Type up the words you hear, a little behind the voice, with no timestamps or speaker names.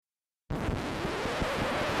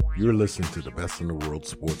You're listening to the Best in the World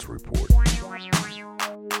Sports Report.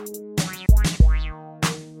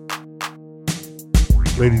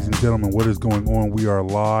 Ladies and gentlemen, what is going on? We are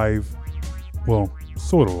live. Well,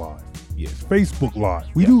 sort of live. Yes. Facebook Live.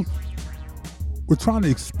 We're trying to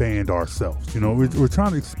expand ourselves. You know, we're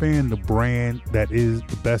trying to expand the brand that is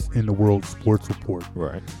the Best in the World Sports Report.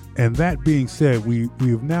 Right. And that being said, we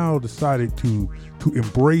have now decided to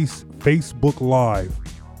embrace Facebook Live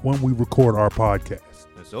when we record our podcast.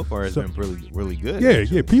 And so far, it's been really good.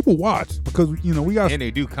 Yeah. People watch because, you know, we got... And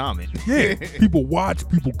they do comment. Yeah. People watch,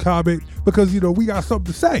 people comment because, you know, we got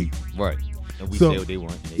something to say. Right. And we So, say what they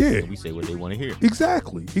want. yeah. We say what they want to hear.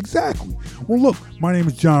 Exactly. Well, look, my name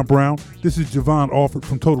is John Brown. This is Javon Alford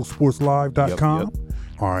from TotalSportsLive.com. Yep.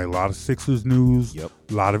 All right, a lot of Sixers news. Yep.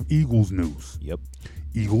 A lot of Eagles news. Yep.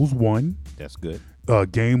 Eagles won. That's good.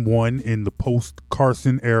 Game one in the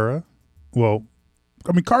post-Carson era. Well,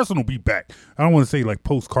 I mean, Carson will be back. I don't want to say like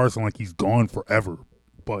post-Carson like he's gone forever,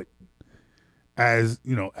 but as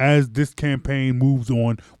you know, as this campaign moves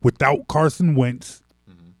on without Carson Wentz,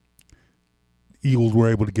 Eagles were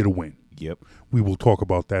able to get a win. Yep. We will talk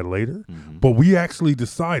about that later. But we actually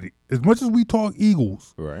decided, as much as we talk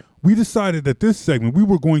Eagles, Right. we decided that this segment, we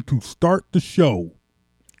were going to start the show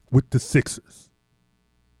with the Sixers.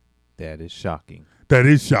 That is shocking. That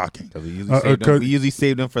is shocking. 'Cause we usually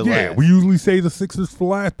save them for Yeah, last. we usually say the Sixers for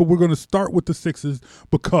last, but we're going to start with the Sixers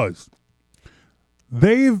because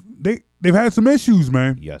they've had some issues,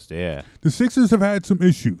 man. Yes, they are. The Sixers have had some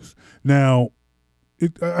issues. Now,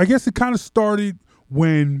 I guess it kind of started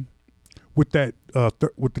when with that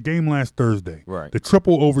with the game last Thursday, Right. the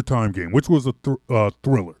triple overtime game, which was a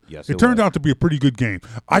thriller. Yes, it it turned was. out to be a pretty good game.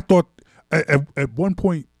 I thought at one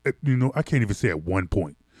point, you know, I can't even say at one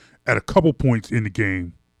point, at a couple points in the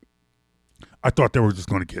game, I thought they were just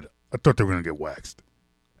going to get. I thought they were going to get waxed.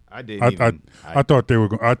 I didn't I thought they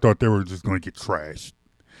were. I thought they were just going to get trashed,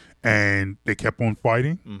 and they kept on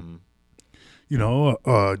fighting. Mm-hmm. You know,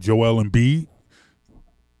 Joel Embiid.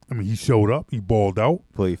 I mean, he showed up. He balled out.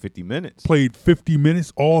 Played 50 minutes. Played 50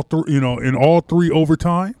 minutes. In all three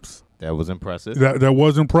overtimes. That was impressive. That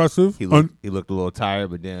was impressive. He looked a little tired,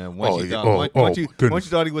 but then once you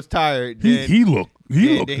thought he was tired, then he looked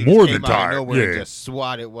then he more just than came out of tired. nowhere and Yeah, just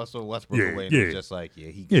swatted Russell Westbrook Yeah, away. And yeah. it was just like,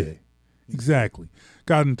 he yeah, good. exactly.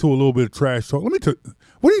 Got into a little bit of trash talk. Let me tell you,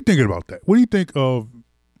 what are you thinking about that? What do you think of?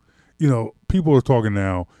 You know, people are talking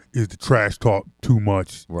now. Is the trash talk too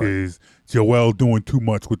much? Right. Is Joel doing too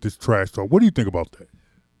much with this trash talk? What do you think about that?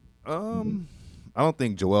 I don't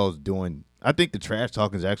think Joel's doing. I think the trash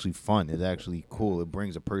talk is actually fun. It's actually cool. It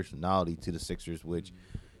brings a personality to the Sixers, which,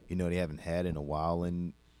 you know, they haven't had in a while.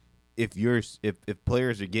 And if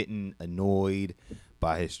players are getting annoyed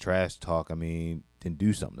by his trash talk, I mean, then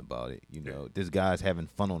do something about it. You know, this guy's having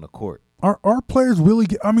fun on the court. Are players really?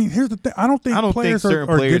 I mean, here's the thing. I don't think players are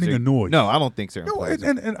getting annoyed. No, I don't think certain players.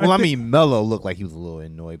 I mean, Melo looked like he was a little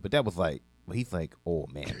annoyed, but that was like, he's like, oh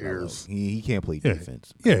man, Melo. He can't play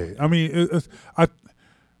defense. Yeah, I mean, I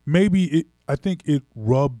think it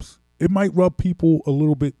might rub people a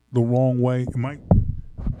little bit the wrong way. It might.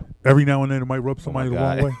 Every now and then, it might rub somebody the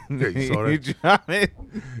wrong way. Yeah, you saw that.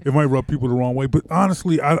 It might rub people the wrong way, but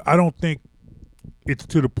honestly, I don't think it's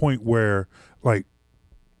to the point where like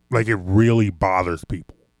it really bothers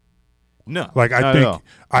people. No, like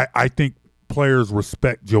I think players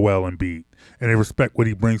respect Joel Embiid and they respect what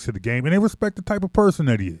he brings to the game and they respect the type of person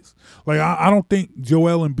that he is. Like I don't think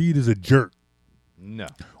Joel Embiid is a jerk. No.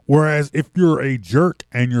 Whereas if you're a jerk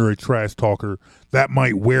and you're a trash talker, that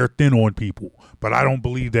might wear thin on people. But I don't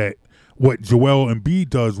believe that what Joel Embiid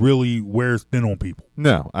does really wears thin on people.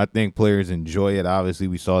 No, I think players enjoy it. Obviously,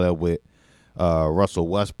 we saw that with Russell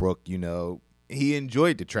Westbrook. You know, he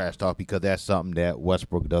enjoyed the trash talk because that's something that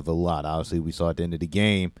Westbrook does a lot. Obviously, we saw at the end of the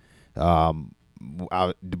game.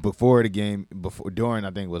 Before the game, during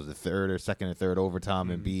I think it was the second or third overtime,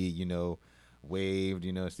 Embiid, you know, waved,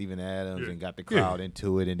 you know, Steven Adams and got the crowd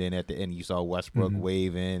into it, and then at the end you saw Westbrook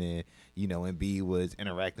waving, and you know, Embiid was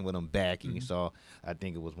interacting with him back, and you saw, I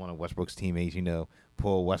think it was one of Westbrook's teammates, you know,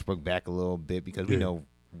 pull Westbrook back a little bit because we know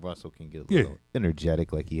Russell can get a little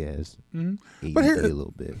energetic like he has, But here, a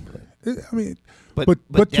little bit. I mean, but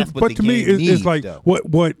to me, it's like though.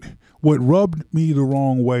 what rubbed me the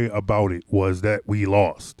wrong way about it was that we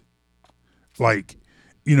lost. Like,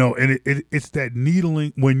 you know, and it's that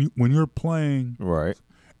needling when you're playing, right?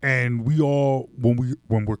 And we all when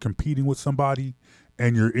we're competing with somebody,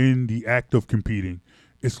 and you're in the act of competing,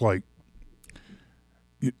 it's like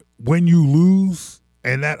when you lose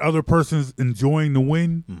and that other person's enjoying the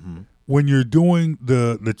win. When you're doing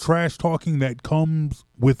the trash talking that comes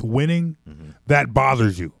with winning, that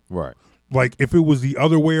bothers you. Right. like if it was the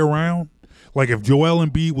other way around, like if Joel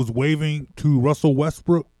Embiid was waving to Russell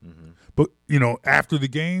Westbrook, but after the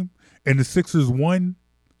game and the Sixers won,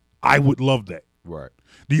 I would love that. Right.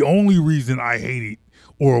 The only reason I hated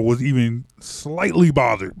or was even slightly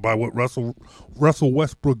bothered by what Russell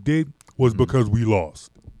Westbrook did was because we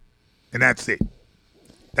lost, and that's it.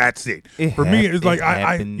 That's it. For me, it's like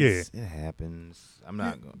it happens. I'm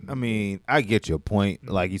not. I mean, I get your point.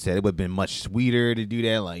 Like you said, it would have been much sweeter to do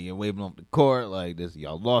that. Like you're waving off the court, like this.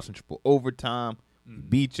 Y'all lost in triple overtime,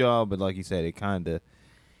 beat y'all, but like you said,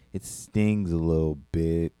 it stings a little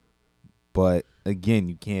bit. But again,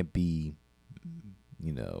 you can't be,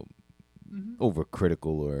 overcritical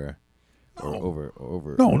or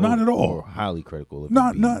over. No, not at all. Or highly critical.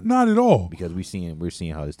 Not at all. Because we're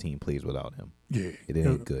seeing how this team plays without him. Yeah, it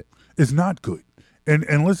ain't good. It's not good.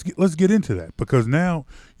 And let's get into that, because now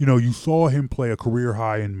you saw him play a career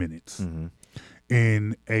high in minutes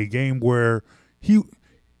in a game where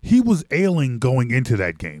he was ailing going into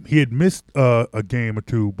that game. He had missed a game or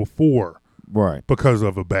two before, right, because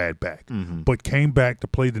of a bad back, but came back to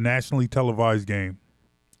play the nationally televised game,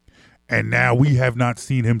 and now we have not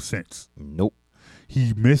seen him since. Nope.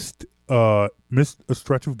 He missed a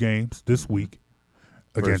stretch of games this week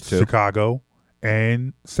against Chicago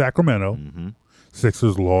and Sacramento.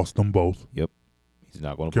 Sixers lost them both. Yep. He's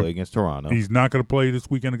not going to play against Toronto. He's not going to play this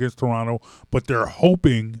weekend against Toronto, but they're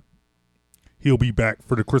hoping he'll be back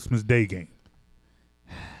for the Christmas Day game.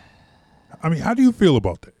 I mean, how do you feel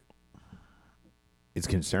about that? It's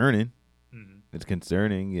concerning. It's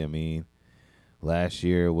concerning. I mean, last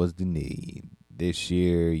year was the knee. This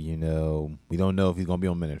year, we don't know if he's going to be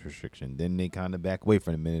on minutes restriction. Then they kind of back away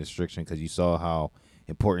from the minutes restriction because you saw how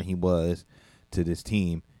important he was to this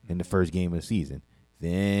team in the first game of the season.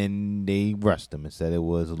 Then they rushed him and said it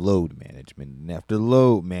was load management. And after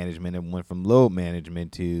load management, it went from load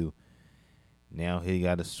management to now he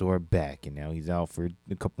got a sore back, and now he's out for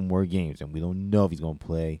a couple more games, and we don't know if he's going to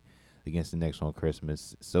play against the next one on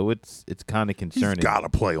Christmas. So it's kind of concerning. He's got to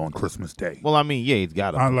play on Christmas Day. Well, I mean, yeah, he's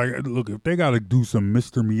got to. Look, if they got to do some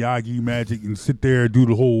Mr. Miyagi magic and sit there and do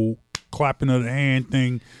the whole clapping of the hand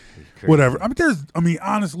thing, whatever. I mean,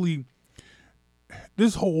 honestly,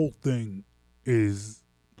 this whole thing is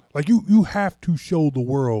like you have to show the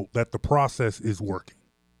world that the process is working.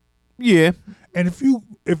 Yeah. And if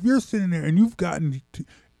you're sitting there and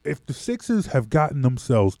if the Sixers have gotten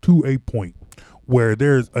themselves to a point where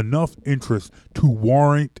there's enough interest to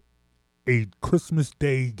warrant a Christmas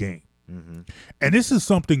Day game, and this is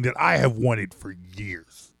something that I have wanted for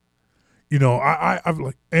years, I've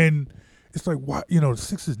like, and it's like, why, the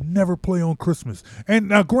Sixers never play on Christmas. And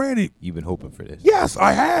now, granted, you've been hoping for this. Yes,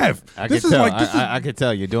 I have. I can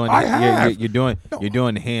tell you're doing. You're doing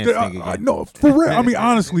the hand thing again. No, for real. I mean,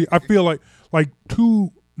 honestly, I feel like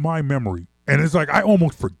to my memory, and it's like I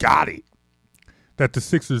almost forgot it, that the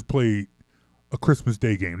Sixers played a Christmas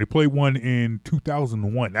Day game. They played one in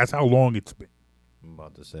 2001. That's how long it's been. I'm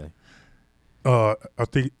about to say. I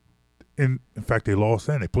think, in fact, they lost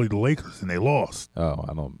then. They played the Lakers and they lost.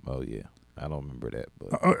 Oh, yeah. I don't remember that,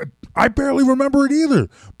 but I barely remember it either.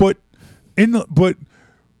 But in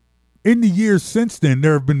the years since then,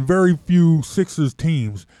 there have been very few Sixers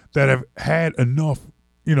teams that have had enough,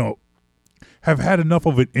 have had enough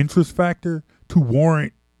of an interest factor to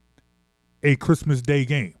warrant a Christmas Day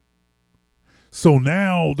game. So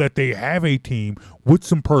now that they have a team with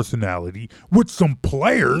some personality, with some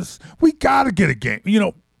players, we gotta get a game.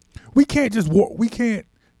 We can't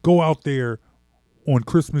go out there on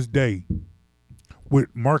Christmas Day with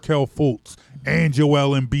Markelle Fultz and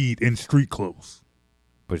Joel Embiid in street clothes.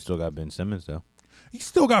 But you still got Ben Simmons, though. You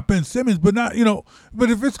still got Ben Simmons, but not, but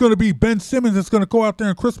if it's going to be Ben Simmons that's going to go out there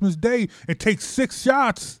on Christmas Day and take 6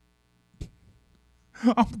 shots,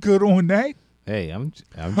 I'm good on that. Hey, I'm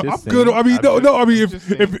saying. Good. I mean,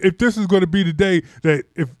 if this is going to be the day that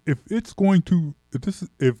if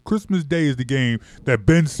Christmas Day is the game that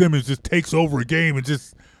Ben Simmons just takes over a game and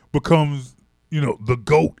just becomes, the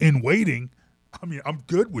GOAT in waiting, I mean, I'm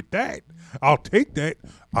good with that. I'll take that.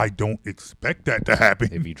 I don't expect that to happen.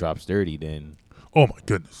 If he drops 30, then oh my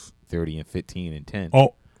goodness, 30 and 15 and 10.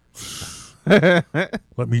 Oh,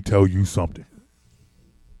 let me tell you something.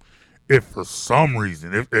 If for some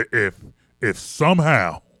reason, if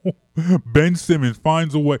somehow Ben Simmons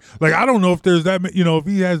finds a way, like I don't know if there's that, if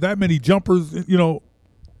he has that many jumpers, it don't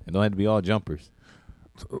have to be all jumpers.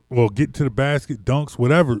 Well, get to the basket, dunks,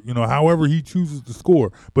 whatever, however he chooses to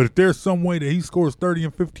score. But if there's some way that he scores 30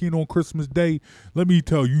 and 15 on Christmas Day, let me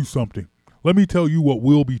tell you something. Let me tell you what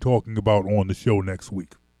we'll be talking about on the show next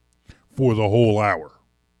week for the whole hour.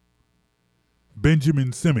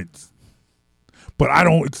 Benjamin Simmons But I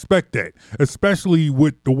don't expect that, especially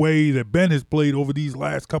with the way that Ben has played over these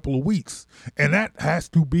last couple of weeks. And that has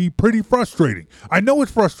to be pretty frustrating. I know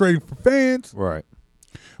it's frustrating for fans. Right.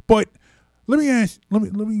 But let me ask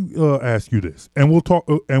you this. And we'll talk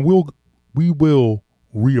we will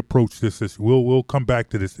reapproach this issue. We'll come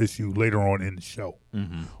back to this issue later on in the show.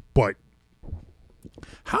 Mm-hmm. But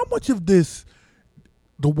how much of this,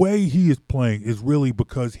 the way he is playing, is really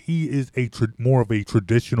because he is more of a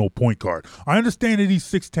traditional point guard? I understand that he's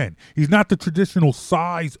 6'10". He's not the traditional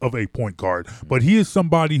size of a point guard, but he is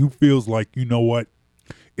somebody who feels like, you know what,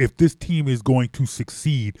 if this team is going to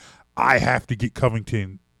succeed, I have to get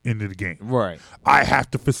Covington into the game. Right. I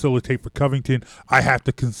have to facilitate for Covington. I have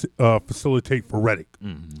to facilitate for Redick.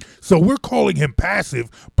 Mm-hmm. So we're calling him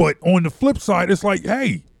passive, but on the flip side, it's like,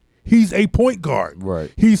 hey, he's a point guard.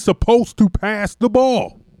 Right. He's supposed to pass the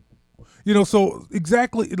ball. You know, so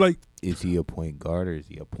exactly like. Is he a point guard or is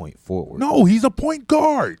he a point forward? No, he's a point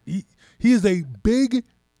guard. He is a big,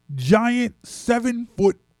 giant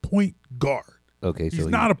 7-foot point guard. Okay, so he's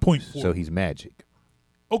not a point forward. So he's Magic.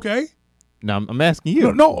 Okay. No, I'm asking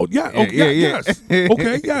you. No, yeah, okay, yeah. Yes.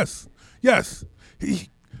 Okay, yes.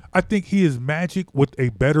 I think he is Magic with a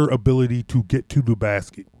better ability to get to the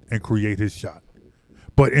basket and create his shot.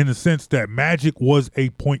 But in the sense that Magic was a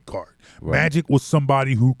point guard. Right. Magic was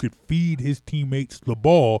somebody who could feed his teammates the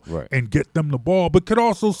ball and get them the ball, but could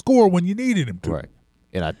also score when you needed him to. Right.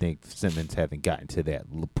 And I think Simmons haven't gotten to that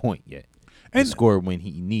point yet. And score when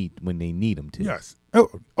they need him to. Yes.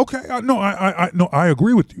 Okay. I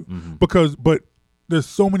agree with you but there's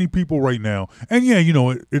so many people right now, and yeah, you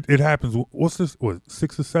know it happens. What's this? What,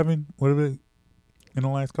 6 or 7? What are they in the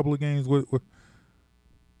last couple of games? What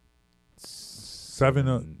 7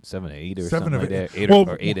 or 8 or 7 something like eight. that. 8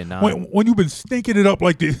 or 8 and 9. When you've been stinking it up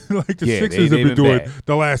like the Sixers have been doing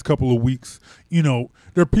the last couple of weeks, you know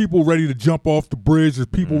there are people ready to jump off the bridge. There's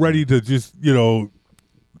people ready to just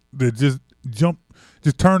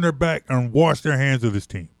just turn their back and wash their hands of this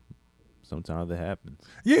team. Sometimes it happens.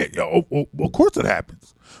 Yeah, of course it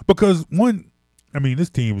happens. Because this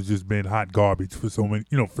team has just been hot garbage for so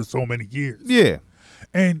many years. Yeah.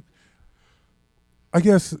 And I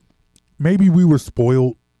guess maybe we were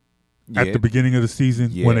spoiled at the beginning of the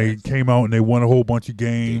season when they came out and they won a whole bunch of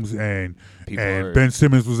games and Ben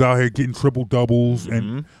Simmons was out here getting triple doubles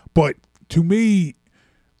but to me,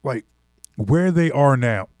 like, where they are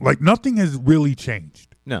now, like, nothing has really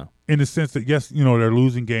changed. No. In the sense that, yes, they're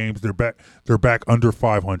losing games. They're back under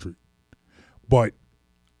 500. But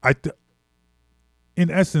in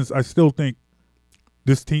essence, I still think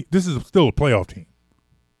this is still a playoff team.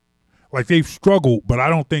 Like, they've struggled, but I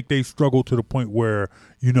don't think they've struggled to the point where,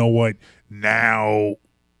 you know what, now,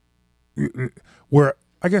 where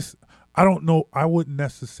I guess, I don't know, I wouldn't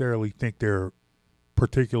necessarily think they're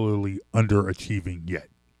particularly underachieving yet.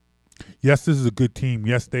 Yes, this is a good team.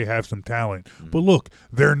 Yes, they have some talent. But look,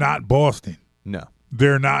 they're not Boston. No.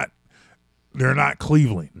 They're not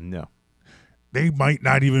Cleveland. No. They might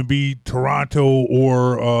not even be Toronto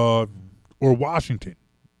or Washington.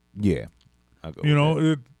 Yeah.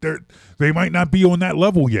 They might not be on that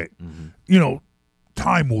level yet.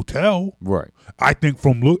 Time will tell. Right. I think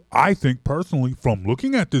personally, from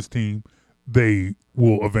looking at this team, they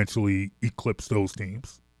will eventually eclipse those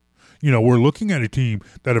teams. We're looking at a team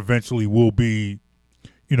that eventually will be,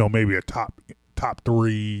 maybe a top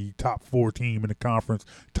 3, top 4 team in the conference,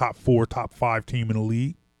 top 4, top 5 team in the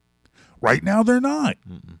league. Right now, they're not.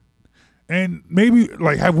 And maybe,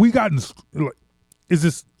 like, have we gotten? Like,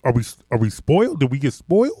 are we spoiled? Did we get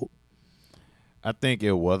spoiled? I think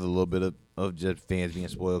it was a little bit of just fans being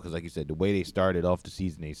spoiled because, like you said, the way they started off the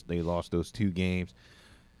season, they lost those 2 games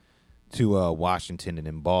to Washington and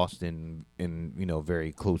then Boston in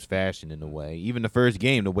very close fashion in a way. Even the first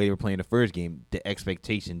game, the way they were playing the first game, the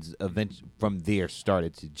expectations from there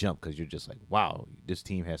started to jump because you're just like, wow, this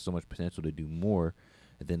team has so much potential to do more.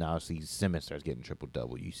 And then obviously Simmons starts getting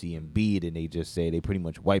triple-double. You see Embiid, and they just say they pretty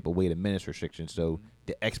much wipe away the minutes restriction. So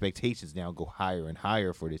the expectations now go higher and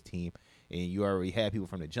higher for this team. And you already had people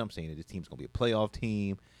from the jump saying that this team's going to be a playoff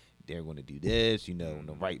team. They're going to do this, in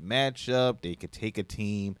the right matchup. They could take a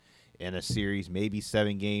team in a series, maybe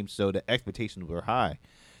 7 games. So the expectations were high.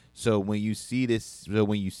 So when you see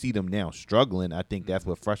them now struggling, I think that's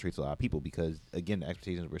what frustrates a lot of people because, again, the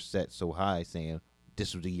expectations were set so high saying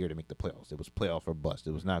this was the year to make the playoffs. It was playoff or bust.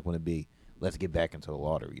 It was not going to be let's get back into the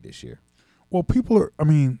lottery this year. Well,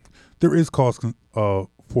 there is cause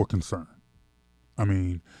for concern.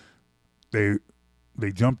 They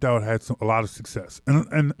jumped out, had a lot of success.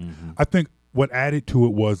 And I think what added to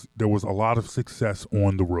it was there was a lot of success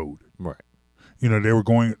on the road. Right. They were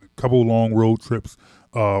going a couple of long road trips,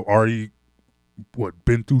 already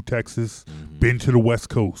been through Texas, been to the West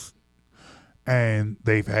Coast, and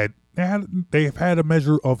they've had a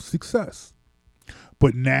measure of success.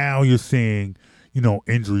 But now you're seeing,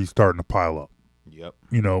 injuries starting to pile up. Yep.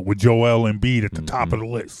 With Joel Embiid at the top of the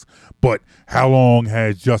list. But how long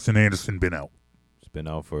has Justin Anderson been out? It's been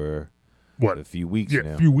out for a few weeks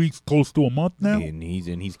now. A few weeks, close to a month now. And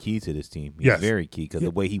he's key to this team. He's very key because the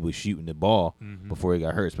way he was shooting the ball before he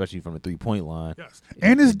got hurt, especially from the 3-point line. Yes.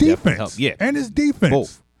 And his defense. Yeah. And his defense.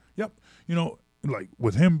 Both. Yep. Like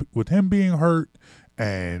with him being hurt,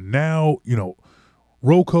 and now,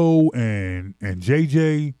 Rocco and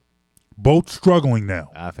JJ both struggling now.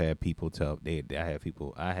 I have had people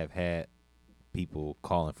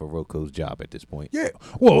calling for Rocco's job at this point. Yeah.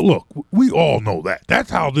 Well, look, we all know that. That's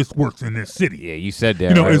how this works in this city. Yeah, you said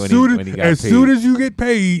that. Right, as soon as you get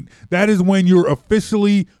paid, that is when you're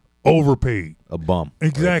officially overpaid. A bum.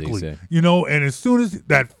 Exactly. And as soon as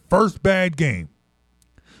that first bad game,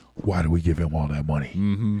 why do we give him all that money?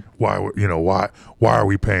 Mm-hmm. Why are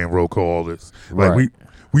we paying Rocco all this? Right. Like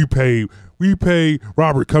we pay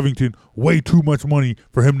Robert Covington way too much money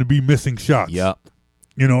for him to be missing shots. Yep.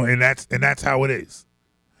 And that's how it is.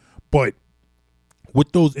 But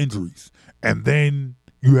with those injuries, and then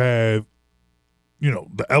you have,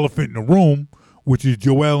 the elephant in the room, which is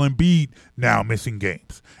Joel Embiid now missing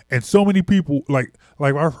games. And so many people, like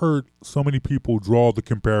I've heard so many people draw the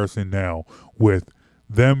comparison now with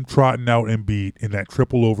them trotting out Embiid in that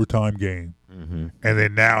triple overtime game, and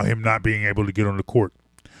then now him not being able to get on the court,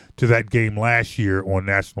 to that game last year on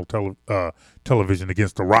national television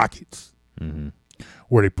against the Rockets,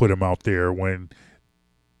 where they put him out there when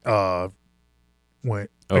he was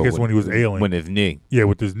ailing. With his knee. Yeah,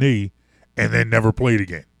 with his knee, and then never played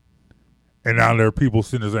again. And now there are people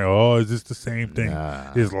sitting there saying, "Oh, is this the same thing?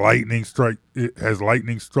 It has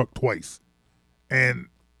lightning struck twice." And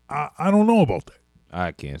I don't know about that.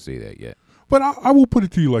 I can't say that yet. But I will put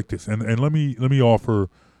it to you like this, and let me offer,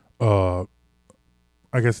 I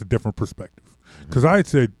guess, a different perspective, because I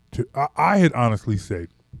had honestly said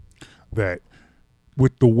that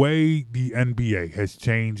with the way the NBA has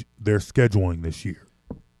changed their scheduling this year,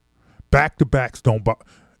 back-to-backs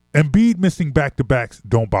Embiid missing back-to-backs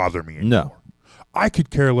don't bother me anymore. No. I could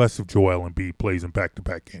care less if Joel Embiid plays in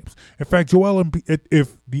back-to-back games. In fact, Joel Embiid,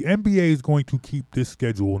 if the NBA is going to keep this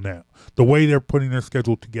schedule now, the way they're putting their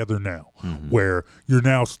schedule together now, where you're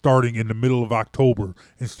now starting in the middle of October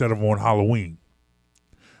instead of on Halloween,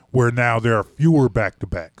 where now there are fewer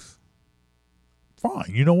back-to-backs, fine.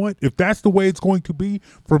 You know what? If that's the way it's going to be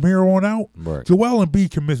from here on out, right, Joel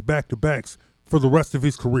Embiid can miss back-to-backs for the rest of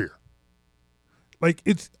his career. Like,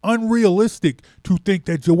 it's unrealistic to think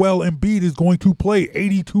that Joel Embiid is going to play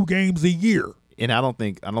 82 games a year. And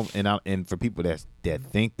and for people that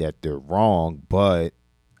think that they're wrong, but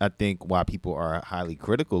I think why people are highly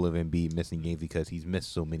critical of Embiid missing games because he's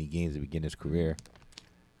missed so many games to begin his career.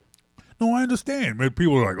 No, I understand.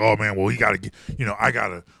 People are like, "Oh man, well he got to, I got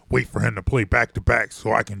to wait for him to play back to back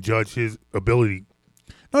so I can judge his ability."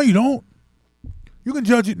 No, you don't. You can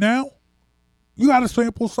judge it now. You got a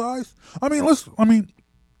sample size.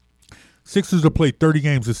 Sixers have played 30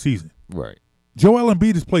 games this season. Right. Joel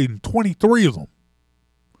Embiid has played in 23 of them.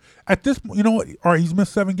 At this point, all right, he's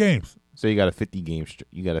missed 7 games. So you got a 50 game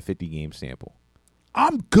sample.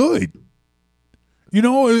 I'm good.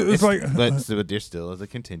 It's like, but there still is a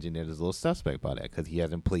contingent that is a little suspect by that because he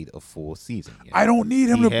hasn't played a full season yet. I don't need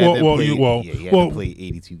him he to play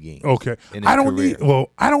 82 games. Okay, I don't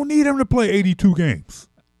need him to play 82 games.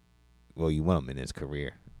 Well, you want him in his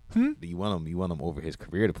career. You want him over his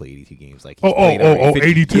career to play 82 games. Like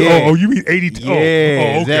 82. Yeah. Oh, you mean 82? Yeah,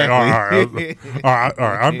 okay. Exactly. All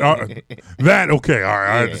right. That okay. All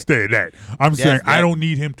right, I understand that. I'm saying I don't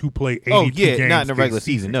need him to play 82 games. Not in the regular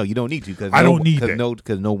season. No, you don't need to. I don't need that.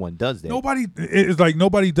 Because no one does that. It's like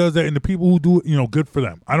nobody does that, and the people who do it, good for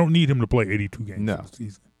them. I don't need him to play 82 games this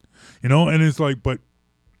season. And it's like, but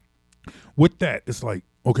with that, it's like,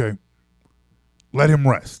 okay, let him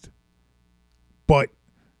rest. But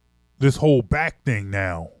this whole back thing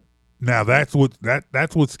now that's what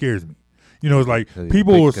scares me. It's like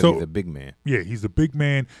people are so he's a big man. Yeah, he's a big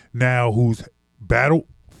man now who's battle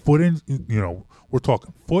footing. We're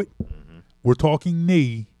talking foot, we're talking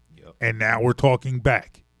knee, and now we're talking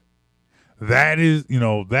back. That is,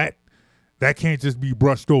 that can't just be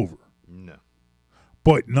brushed over. No.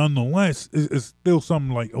 But nonetheless, it's still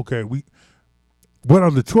something like, okay, what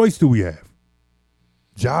other choice do we have?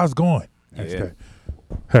 Ja's gone.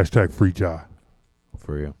 Hashtag free Ja.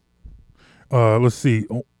 For real. Let's see.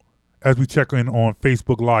 As we check in on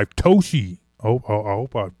Facebook Live, Toshi. I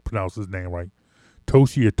hope I pronounced his name right.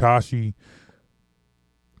 Toshi Itachi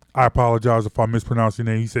I apologize if I mispronounced your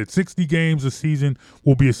name. He said 60 games a season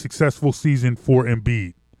will be a successful season for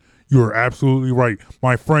Embiid. You're absolutely right.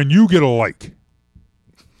 My friend, you get a like.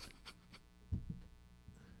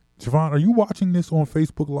 Javon, are you watching this on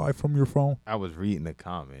Facebook Live from your phone? I was reading the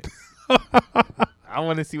comments. I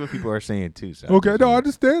want to see what people are saying too. So okay, no, I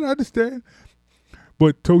understand.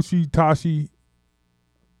 But Tashi,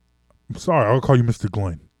 I'm sorry, I'll call you Mr.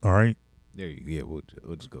 Glenn. All right. There you go. Yeah, we'll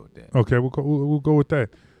just go with that. Okay, we'll go with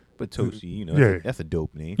that. But Toshi, that's a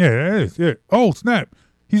dope name. Yeah, it is. Yeah. Oh, snap.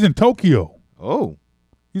 He's in Tokyo. Oh.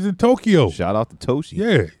 He's in Tokyo. Shout out to Toshi.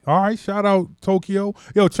 Yeah. All right. Shout out Tokyo.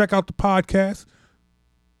 Yo, check out the podcast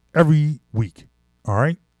every week. All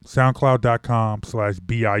right.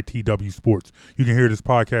 SoundCloud.com/BITW Sports. You can hear this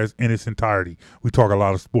podcast in its entirety. We talk a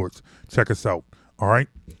lot of sports. Check us out. All right.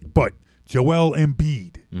 But Joel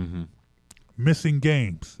Embiid missing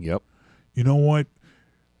games. Yep. You know what?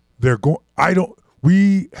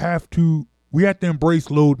 We have to embrace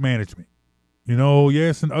load management. You know, yeah,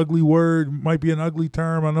 it's an ugly word, might be an ugly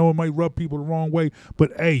term. I know it might rub people the wrong way,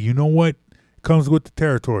 but hey, you know what? It comes with the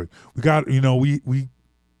territory. We got, it's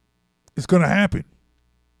going to happen.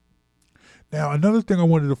 Now, another thing I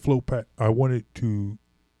wanted to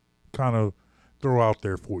kind of throw out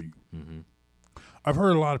there for you. Mm-hmm. I've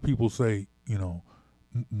heard a lot of people say,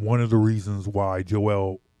 one of the reasons why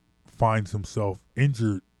Joel finds himself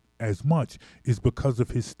injured as much is because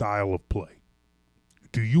of his style of play.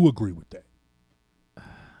 Do you agree with that?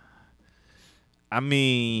 I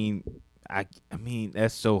mean,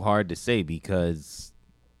 that's so hard to say because,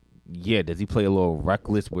 does he play a little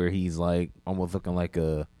reckless where he's like almost looking like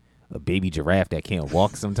a baby giraffe that can't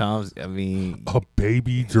walk sometimes? I mean, a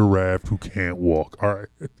baby giraffe who can't walk. All right.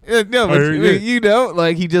 No, but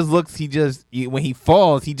like when he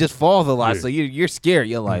falls a lot. Yeah. So you're scared.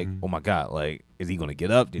 You're like, oh my God, like, is he gonna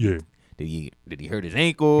get up? Did he hurt his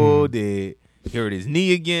ankle? Did he hurt his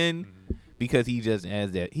knee again? Because he just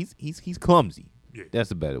has that. He's clumsy. Yeah.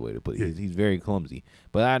 That's a better way to put it. Yeah. He's very clumsy.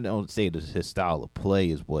 But I don't say that his style of play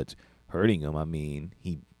is what's hurting him. I mean,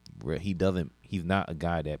 he's not a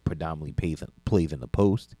guy that predominantly plays in the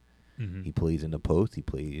post. Mm-hmm. He plays in the post. He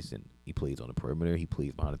plays on the perimeter. He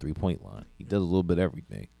plays behind the 3-point line. He does a little bit of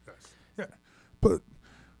everything. Yeah, but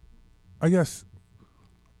I guess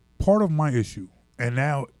part of my issue, and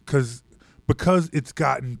now because it's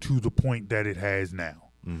gotten to the point that it has now,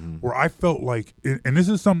 where I felt like, and this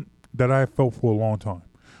is something that I felt for a long time,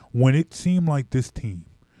 when it seemed like this team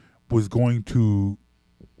was going to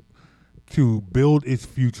build its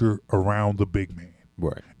future around the big man.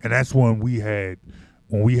 Right. And that's when we had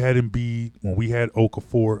Embiid, when we had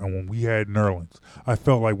Okafor, and when we had Nerlens. I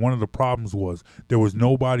felt like one of the problems was there was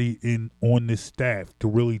nobody on this staff to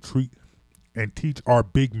really treat and teach our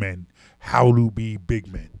big men how to be big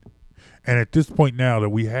men. And at this point now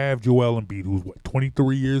that we have Joel Embiid, who's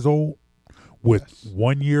 23 years old, with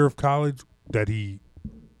 1 year of college that he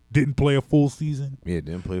didn't play a full season. Yeah,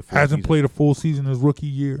 didn't play a full season. Hasn't played a full season his rookie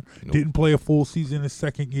year. Nope. Didn't play a full season his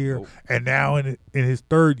second year. Nope. And now in his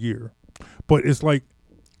third year. But it's like,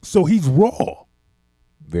 so he's raw.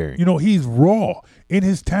 Very. He's raw in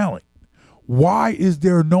his talent. Why is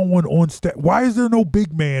there no one on staff? Why is there no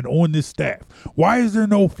big man on this staff? Why is there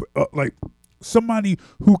no, somebody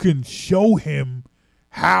who can show him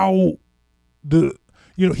how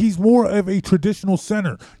he's more of a traditional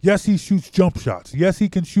center. Yes, he shoots jump shots. Yes, he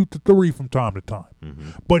can shoot the three from time to time. Mm-hmm.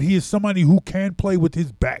 But he is somebody who can play with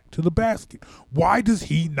his back to the basket. Why does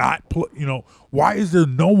he not play? Why is there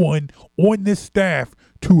no one on this staff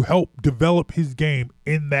to help develop his game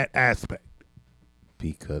in that aspect?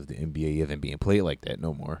 Because the NBA isn't being played like that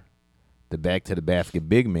no more. The back to the basket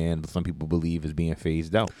big man, some people believe, is being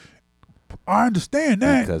phased out. I understand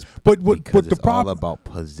that, because but it's the problem all about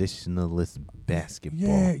positionless basketball.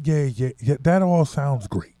 Yeah. That all sounds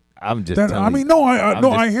great. I'm just.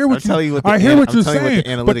 I hear what you're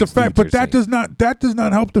saying. But that does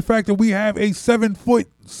not help the fact that we have a 7-foot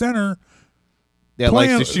center that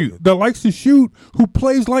likes to shoot, who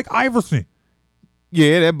plays like Iverson.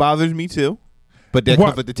 Yeah, that bothers me too. But that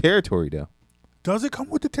comes with the territory, though. Does it come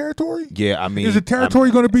with the territory? Yeah, I mean, is the territory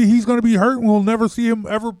going to be he's going to be hurt and we'll never see him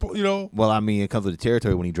ever? Well, I mean, it comes with the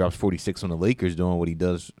territory when he drops 46 on the Lakers, doing what he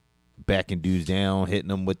does, backing dudes down, hitting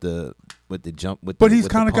them with the jump. But he's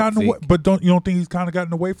kind of gotten away. But you don't think he's kind of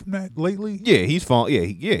gotten away from that lately? Yeah, he's fallen.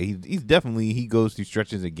 Yeah, he's definitely, he goes through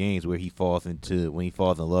stretches of games where he falls in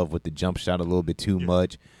love with the jump shot a little bit too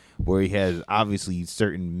much, where he has obviously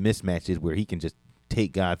certain mismatches where he can just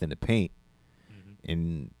take guys in the paint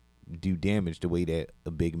and do damage the way that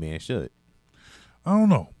a big man should. I don't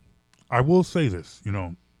know. I will say this,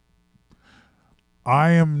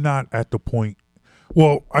 I am not at the point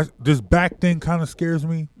Well, this back thing kind of scares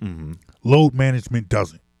me. Mm-hmm. Load management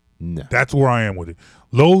doesn't. No. That's where I am with it.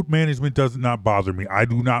 Load management does not bother me. I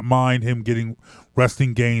do not mind him getting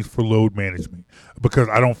resting games for load management because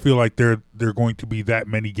I don't feel like they're going to be that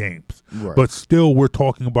many games. Right. But still, we're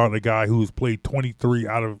talking about a guy who's played 23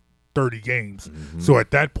 out of 30 games. Mm-hmm. So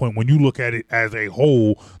at that point, when you look at it as a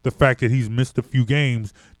whole, the fact that he's missed a few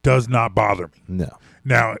games does not bother me. No.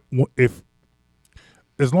 Now,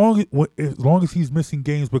 as long as he's missing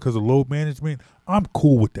games because of load management, I'm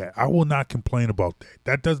cool with that. I will not complain about that.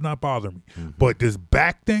 That does not bother me. Mm-hmm. But this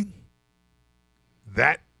back thing,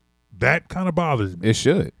 that kind of bothers me. It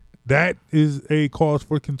should. That is a cause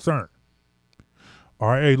for concern. All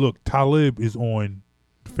right, hey, look, Talib is on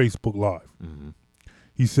Facebook Live. Mm-hmm.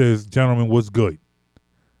 He says, "Gentlemen, what's good?"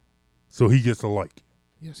 So he gets a like.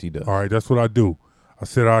 Yes, he does. All right, that's what I do. I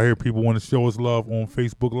said out here, people want to show us love on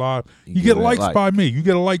Facebook Live. You get likes by me. You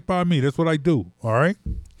get a like by me. That's what I do. All right?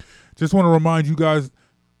 Just want to remind you guys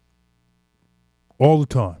all the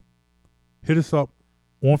time. Hit us up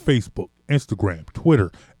on Facebook, Instagram,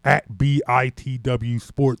 Twitter, at BITW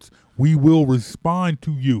Sports. We will respond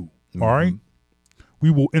to you. Mm-hmm. All right? We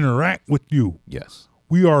will interact with you. Yes.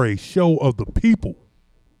 We are a show of the people.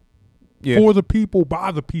 Yeah. For the people,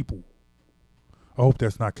 by the people. I hope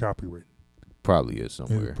that's not copyrighted. Probably is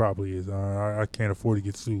somewhere. It probably is. I can't afford to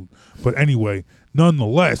get sued. But anyway,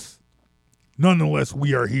 nonetheless,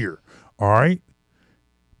 we are here. All right?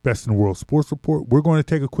 Best in the World Sports Report. We're going to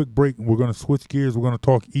take a quick break, and we're going to switch gears. We're going to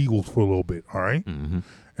talk Eagles for a little bit. All right? Mm-hmm.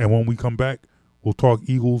 And when we come back, we'll talk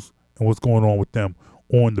Eagles and what's going on with them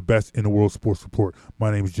on the Best in the World Sports Report.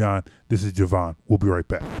 My name is John. This is Javon. We'll be right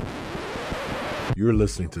back. You're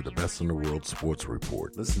listening to the Best in the World Sports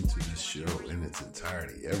Report. Listen to this show in its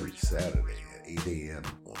entirety every Saturday at 8 a.m.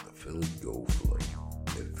 on the Philly Go Flow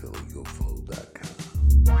at phillygoflow.com.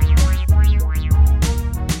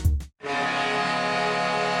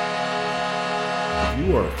 If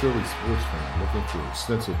you are a Philly sports fan looking for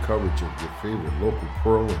extensive coverage of your favorite local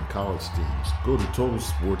pro and college teams, go to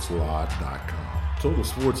TotalSportsLive.com. Total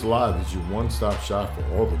Sports Live is your one-stop shop for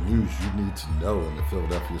all the news you need to know in the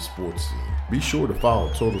Philadelphia sports scene. Be sure to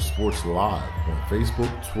follow Total Sports Live on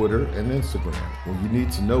Facebook, Twitter, and Instagram. When you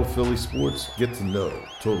need to know Philly sports, get to know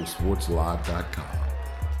TotalSportsLive.com.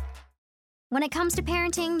 When it comes to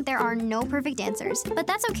parenting, there are no perfect answers. But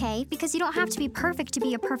that's okay, because you don't have to be perfect to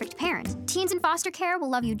be a perfect parent. Teens in foster care will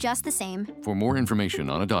love you just the same. For more information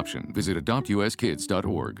on adoption, visit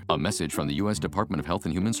adoptuskids.org. A message from the U.S. Department of Health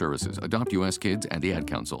and Human Services, Adopt U.S. Kids, and the Ad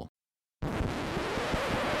Council.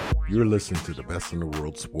 You're listening to the Best in the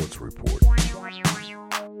World Sports Report.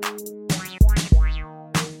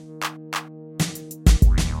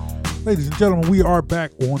 Ladies and gentlemen, we are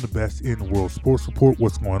back on the Best in the World Sports Report.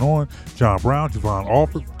 What's going on? John Brown, Javon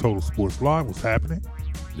Alford, Total Sports Live. What's happening?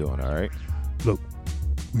 Doing all right. Look,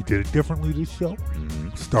 we did it differently this show.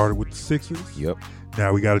 Mm-hmm. Started with the Sixers. Yep.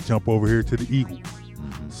 Now we got to jump over here to the Eagles.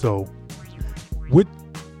 Mm-hmm. So,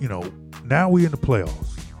 now we in the playoffs.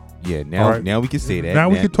 Yeah, now we can say that. Now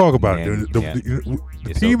we can talk about it.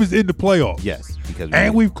 The team is in the playoffs. Yes, because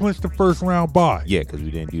we've clinched the first round bye. Yeah, because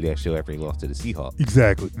we didn't do that show after they lost to the Seahawks.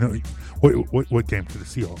 Exactly. No, what game to the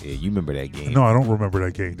Seahawks? Yeah, you remember that game? No, I don't remember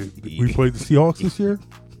that game. We played the Seahawks this year.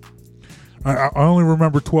 I only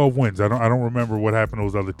remember 12 wins. I don't remember what happened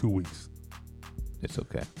those other 2 weeks. It's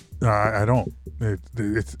okay. I don't.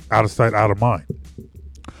 It's out of sight, out of mind.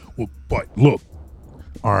 Well, but look,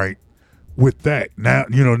 all right. With that, now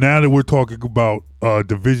that we're talking about a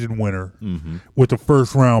division winner with a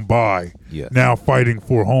first round bye, now fighting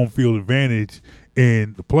for home field advantage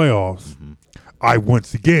in the playoffs, I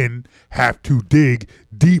once again have to dig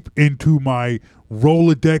deep into my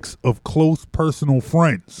Rolodex of close personal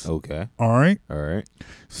friends. Okay. All right.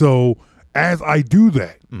 So as I do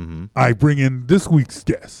that, I bring in this week's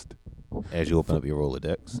guest. As you open up your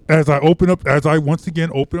Rolodex. As I once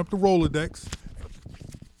again open up the Rolodex.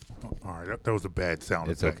 All right, that was a bad sound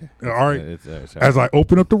effect. Okay. All right. It's all right. As I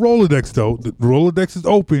open up the Rolodex, though, the Rolodex is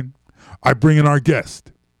open. I bring in our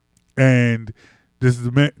guest, and this is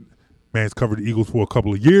the man's covered the Eagles for a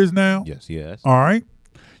couple of years now. Yes. All right.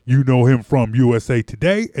 You know him from USA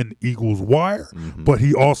Today and Eagles Wire, but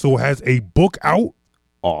he also has a book out.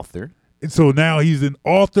 Author. And so now he's an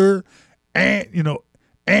author and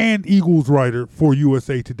Eagles writer for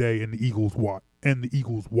USA Today and the Eagles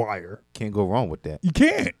Wire. Can't go wrong with that. You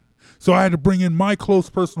can't. So I had to bring in my close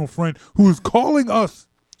personal friend who's calling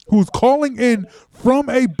in from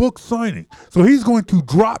a book signing. So he's going to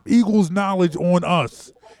drop Eagles knowledge on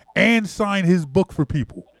us and sign his book for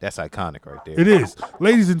people. That's iconic right there. It is.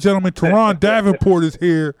 Ladies and gentlemen, Teron Davenport is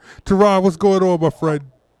here. Teron, what's going on, my friend?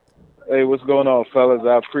 Hey, what's going on, fellas?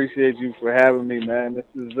 I appreciate you for having me, man. This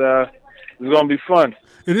is gonna be fun.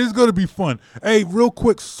 It is gonna be fun. Hey, real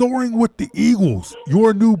quick, Soaring with the Eagles,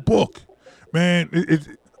 your new book, man.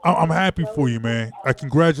 I'm happy for you, man. I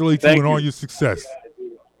congratulate you on all your success.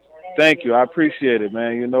 Thank you. I appreciate it,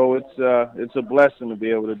 man. You know, it's a blessing to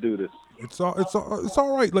be able to do this. It's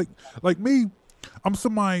all right. Like me, I'm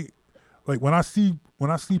somebody. Like when I see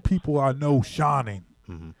people I know shining,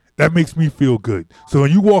 that makes me feel good. So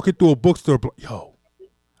when you walk into a bookstore, yo,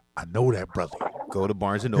 I know that brother. Go to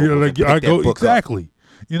Barnes and Noble. I go exactly.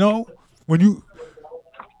 Up. You know, when you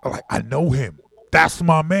like, I know him. That's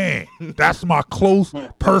my man. That's my close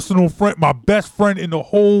personal friend, my best friend in the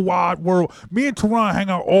whole wide world. Me and Teron hang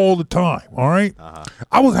out all the time. All right.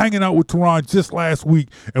 I was hanging out with Teron just last week,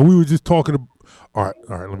 and we were just talking. All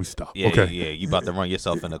right. Let me stop. Yeah, okay. Yeah, you about to run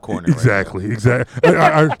yourself in the corner. Exactly.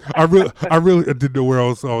 I really didn't know where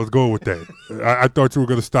else I was going with that. I thought you were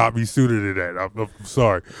going to stop me sooner than that. I'm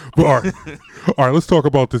sorry. But all right. Let's talk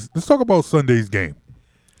about this. Let's talk about Sunday's game.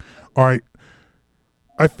 All right.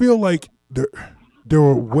 I feel like there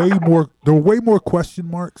were way more question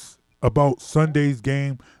marks about Sunday's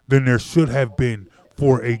game than there should have been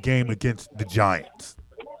for a game against the Giants.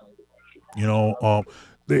 You know,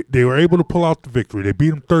 they were able to pull out the victory. They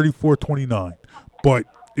beat them 34-29, but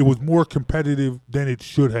it was more competitive than it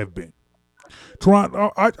should have been.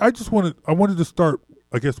 Toronto, I wanted to start,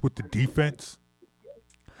 I guess, with the defense.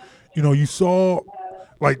 You know, you saw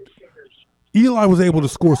like Eli was able to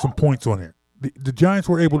score some points on it. The Giants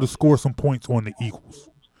were able to score some points on the Eagles.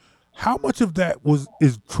 How much of that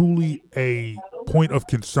is truly a point of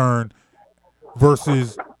concern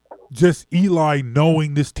versus just Eli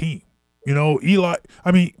knowing this team? You know, Eli,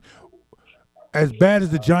 I mean, as bad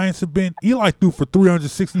as the Giants have been, Eli threw for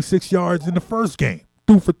 366 yards in the first game,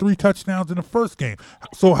 threw for 3 touchdowns in the first game.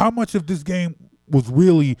 So how much of this game was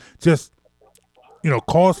really just, you know,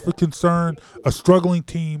 cause for concern, a struggling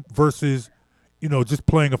team versus, you know, just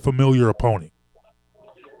playing a familiar opponent?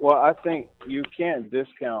 Well, I think you can't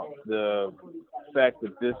discount the fact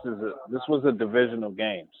that this was a divisional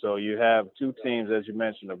game. So you have two teams, as you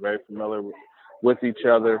mentioned, are very familiar with each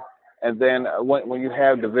other. And then when you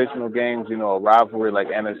have divisional games, you know, a rivalry like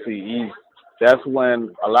NFC East, that's when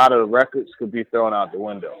a lot of the records could be thrown out the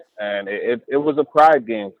window. And it was a pride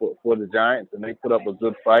game for the Giants, and they put up a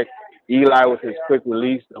good fight. Eli with his quick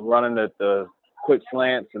release and running at the quick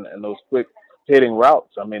slants and those quick hitting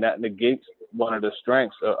routes. I mean, that negates one of the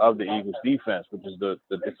strengths of the Eagles defense, which is the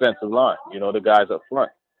defensive line, you know, the guys up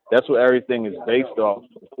front. That's what everything is based off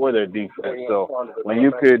for their defense. So when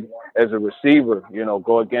you could, as a receiver, you know,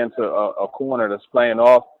 go against a corner that's playing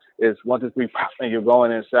off, it's 1, 2, 3, and you're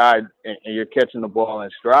going inside and you're catching the ball in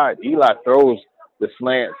stride. Eli throws the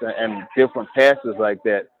slants and different passes like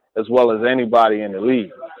that as well as anybody in the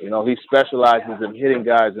league. You know, he specializes in hitting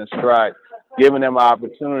guys in stride, giving them an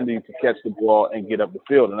opportunity to catch the ball and get up the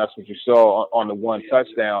field. And that's what you saw on the one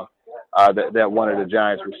touchdown that one of the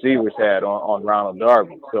Giants receivers had on Ronald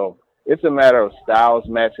Darby. So it's a matter of styles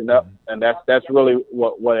matching up, and that's really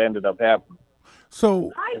what ended up happening.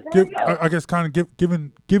 So I guess kind of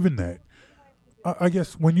given that, I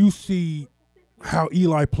guess when you see how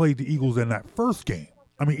Eli played the Eagles in that first game,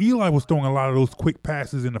 I mean, Eli was throwing a lot of those quick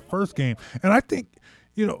passes in the first game. And I think,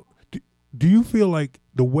 you know, do you feel like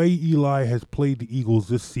the way Eli has played the Eagles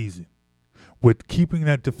this season with keeping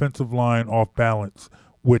that defensive line off balance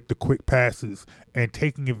with the quick passes and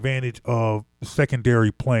taking advantage of the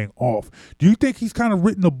secondary playing off, do you think he's kind of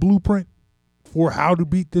written a blueprint for how to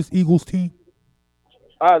beat this Eagles team?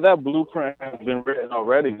 That blueprint has been written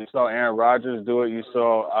already. You saw Aaron Rodgers do it. You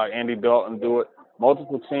saw Andy Dalton do it.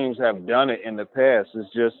 Multiple teams have done it in the past.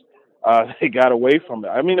 It's just they got away from it.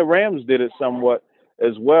 I mean, the Rams did it somewhat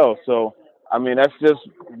as well. So, I mean, that's just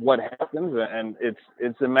what happens, and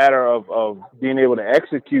it's a matter of being able to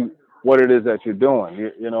execute what it is that you're doing,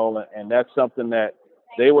 you know, and that's something that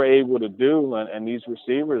they were able to do. And these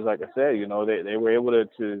receivers, like I said, you know, they were able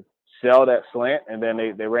to sell that slant, and then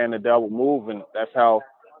they ran the double move, and that's how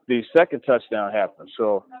the second touchdown happened.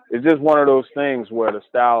 So it's just one of those things where the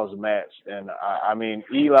styles matched. And I mean,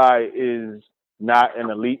 Eli is not an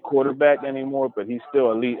elite quarterback anymore, but he's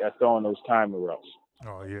still elite at throwing those timing routes.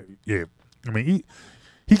 Oh yeah. I mean,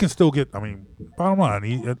 he can still get. I mean, bottom line,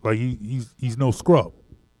 he's no scrub.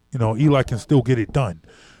 You know, Eli can still get it done.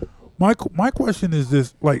 My question is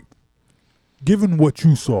this: like, given what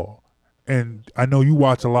you saw, and I know you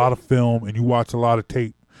watch a lot of film and you watch a lot of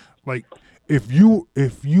tape, like, if you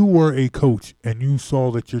were a coach and you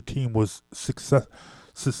saw that your team was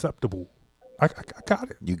susceptible, I got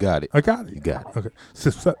it. You got it. I got it. You got it.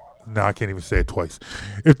 Okay. No, I can't even say it twice.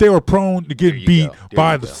 If they were prone to getting beat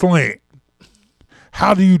by the slant,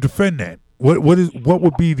 How do you defend that? What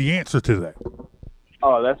would be the answer to that?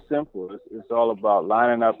 Oh, that's simple. It's all about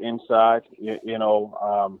lining up inside,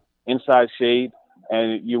 inside shade,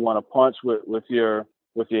 and you want to punch with your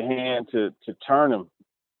hand to turn him.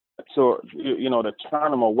 So to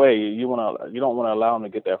turn him away, you don't want to allow him to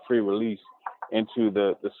get that free release into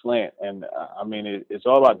the slant. And it's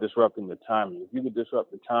all about disrupting the timing. If you can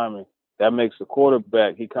disrupt the timing, that makes the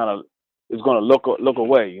quarterback, he kind of is going to look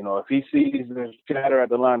away. If he sees the chatter at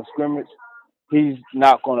the line of scrimmage, he's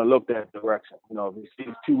not going to look that direction. If he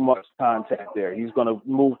sees too much contact there, he's going to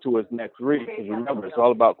move to his next read. Because remember, it's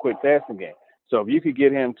all about quick passing game. So if you could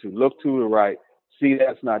get him to look to the right, see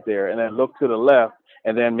that's not there, and then look to the left,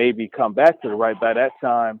 and then maybe come back to the right, by that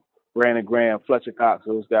time, Brandon Graham, Fletcher Cox,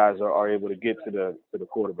 those guys are able to get to the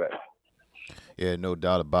quarterback. Yeah, no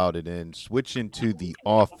doubt about it. And switching to the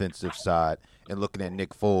offensive side and looking at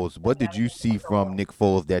Nick Foles, what did you see from Nick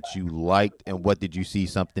Foles that you liked, and what did you see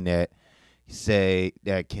something that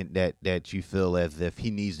that you feel as if he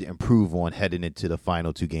needs to improve on heading into the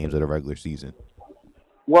final 2 games of the regular season?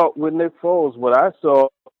 Well, with Nick Foles, what I saw,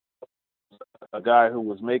 a guy who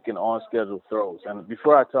was making on-schedule throws. And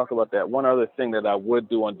before I talk about that, one other thing that I would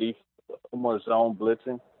do on defense, more zone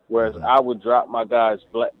blitzing, whereas I would drop my guys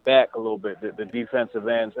back a little bit, the defensive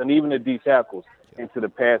ends, and even the D tackles into the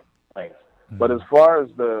pass lanes. But as far as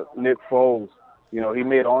the Nick Foles, he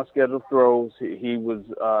made on-schedule throws. He was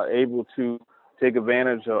able to take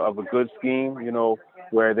advantage of a good scheme,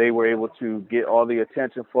 where they were able to get all the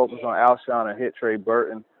attention focused on Alshon and hit Trey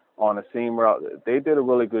Burton on a seam route. They did a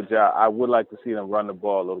really good job. I would like to see them run the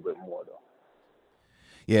ball a little bit more, though.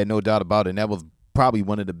 Yeah, no doubt about it. And that was probably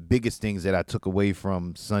one of the biggest things that I took away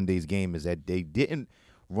from Sunday's game, is that they didn't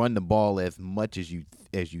run the ball as much as you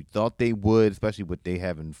thought they would, especially with they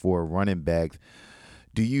having 4 running backs.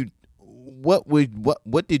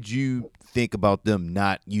 What did you think about them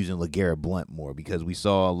not using LeGarrette Blount more? Because we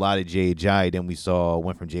saw a lot of J.J., then we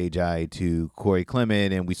went from J.J. to Corey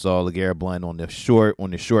Clement, and we saw LeGarrette Blount on the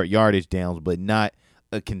short yardage downs, but not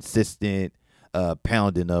a consistent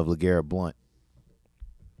pounding of LeGarrette Blount.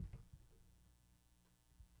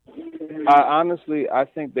 Honestly, I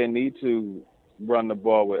think they need to run the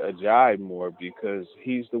ball with Ajayi more, because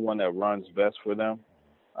he's the one that runs best for them.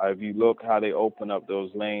 If you look how they open up those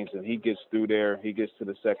lanes, and he gets through there, he gets to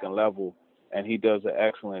the second level, and he does an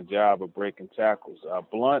excellent job of breaking tackles.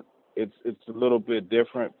 Blount, it's a little bit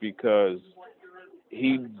different because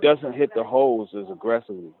he doesn't hit the holes as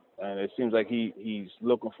aggressively, and it seems like he's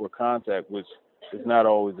looking for contact, which is not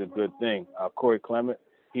always a good thing. Corey Clement,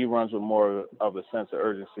 he runs with more of a sense of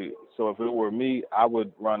urgency. So if it were me, I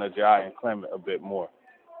would run Ajayi and Clement a bit more.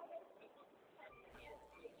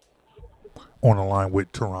 On the line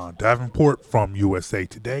with Teron Davenport from USA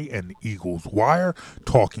Today and the Eagles Wire,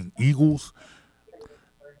 talking Eagles,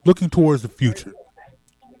 looking towards the future.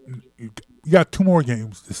 You got 2 more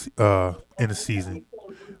games in the season.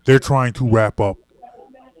 They're trying to wrap up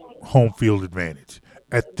home field advantage.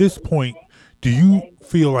 At this point, do you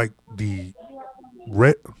feel like the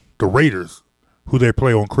Raiders, who they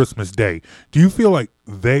play on Christmas Day, do you feel like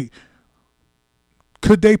they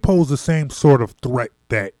pose the same sort of threat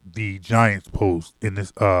that the Giants posed in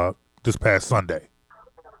this past Sunday?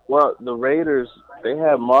 Well, the Raiders, they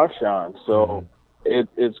have Marshawn, so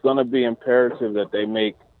it's going to be imperative that they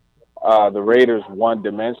make the Raiders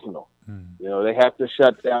one-dimensional. They have to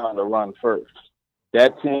shut down the run first.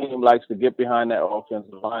 That team likes to get behind that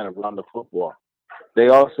offensive line and run the football. They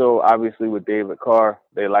also, obviously, with David Carr,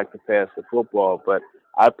 they like to pass the football, but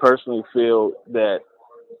I personally feel that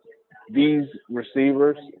these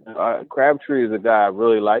receivers, Crabtree is a guy I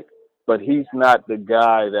really like, but he's not the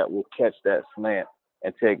guy that will catch that slant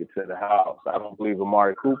and take it to the house. I don't believe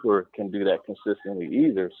Amari Cooper can do that consistently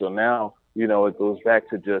either. So now, it goes back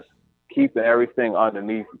to just keeping everything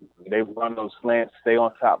underneath. They run those slants, stay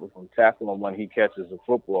on top of him, tackle him when he catches the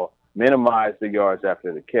football, minimize the yards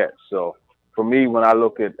after the catch. So for me, when I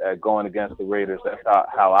look at going against the Raiders, that's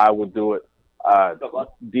how I would do it.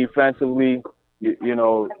 Defensively,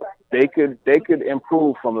 they could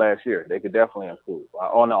improve from last year. They could definitely improve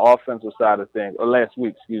on the offensive side of things, or last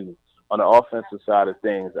week, excuse me. On the offensive side of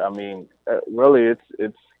things, really,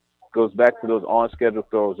 it goes back to those on-schedule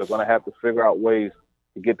throws. They're going to have to figure out ways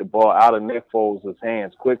to get the ball out of Nick Foles'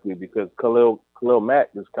 hands quickly, because Khalil Mack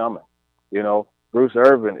is coming. Bruce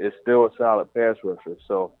Irvin is still a solid pass rusher,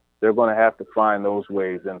 so they're going to have to find those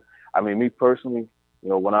ways. And me personally,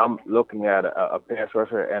 when I'm looking at a pass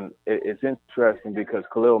rusher, and it's interesting because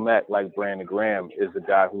Khalil Mack, like Brandon Graham, is a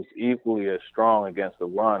guy who's equally as strong against the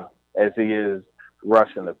run as he is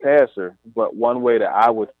rushing the passer. But one way that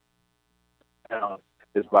I would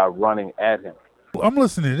is by running at him. I'm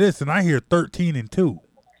listening to this and I hear 13-2.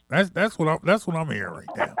 That's what I'm hearing right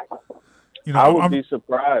now. You know, I would be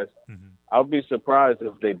surprised. Mm-hmm. I would be surprised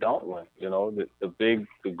if they don't win. You know,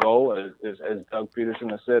 the goal is, as Doug Peterson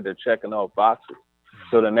has said, they're checking off boxes.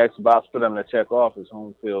 So the next box for them to check off is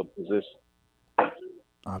home field position.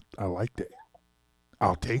 I like that.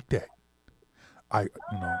 I'll take that.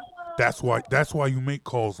 That's why you make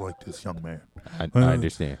calls like this, young man. I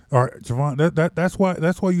understand. All right, Javon.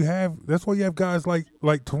 That's why you have guys like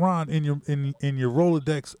Teron in your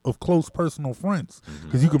Rolodex of close personal friends,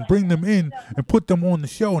 because you can bring them in and put them on the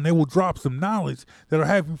show, and they will drop some knowledge that'll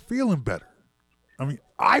have you feeling better. I mean,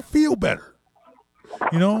 I feel better.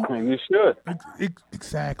 You know, you should.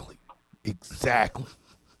 Exactly.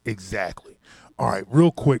 All right,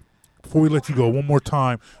 real quick. Before we let you go, one more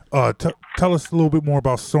time, tell us a little bit more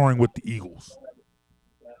about Soaring with the Eagles.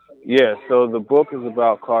 Yeah, so the book is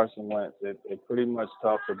about Carson Wentz. It pretty much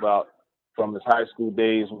talks about from his high school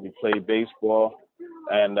days when he played baseball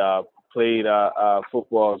and played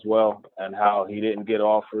football as well, and how he didn't get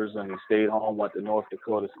offers and he stayed home, went to North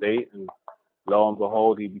Dakota State, and lo and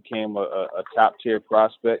behold, he became a top-tier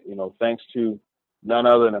prospect, you know, thanks to none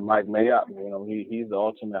other than Mike Mayock. You know, he's the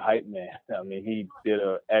ultimate hype man. I mean, he did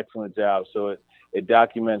an excellent job. So it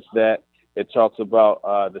documents that. It talks about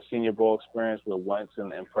the Senior Bowl experience with Wentz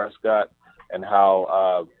and Prescott, and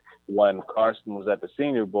how when Carson was at the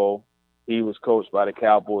Senior Bowl, he was coached by the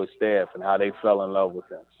Cowboys staff and how they fell in love with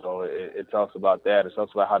him. So it talks about that. It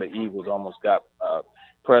talks about how the Eagles almost got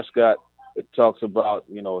Prescott. It talks about,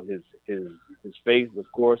 you know, his faith. Of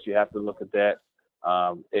course, you have to look at that.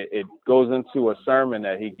 It goes into a sermon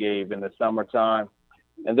that he gave in the summertime.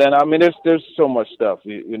 And then, I mean, there's so much stuff.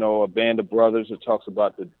 You know, a band of brothers. It talks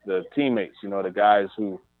about the teammates, you know, the guys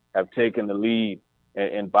who have taken the lead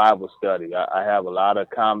in Bible study. I have a lot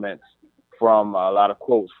of comments from a lot of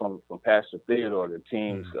quotes from Pastor Theodore, the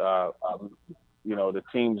team's, you know, the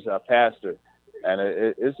team's pastor. And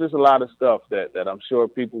it's just a lot of stuff that I'm sure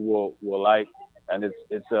people will like. And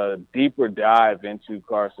it's a deeper dive into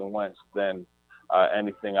Carson Wentz than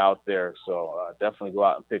anything out there. So definitely go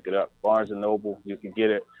out and pick it up. Barnes & Noble, you can get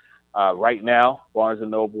it right now. Barnes &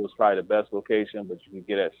 Noble is probably the best location, but you can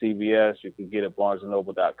get it at CVS. You can get it at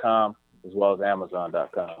barnesandnoble.com as well as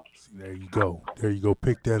amazon.com. There you go.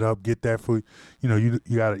 Pick that up. Get that for, you know, you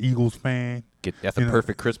got an Eagles fan. That's a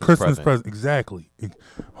perfect Christmas present. Exactly.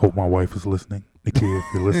 Hope my wife is listening. Nikki, if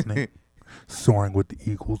you're listening. Soaring with the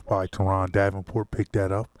Eagles by Teron Davenport. Pick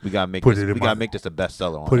that up. We gotta make this a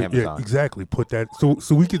bestseller on Amazon. Yeah, exactly. Put that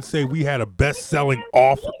so we can say we had a best-selling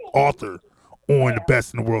author on the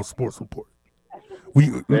Best in the World Sports Report.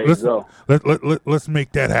 Let's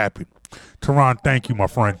make that happen. Teron, thank you, my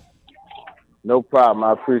friend. No problem.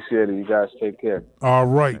 I appreciate it. You guys take care. All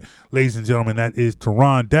right, ladies and gentlemen, that is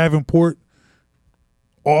Teron Davenport.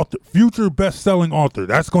 Author, future best-selling author.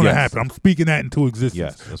 That's going to happen. I'm speaking that into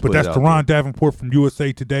existence. Yes, but that's Teron Davenport from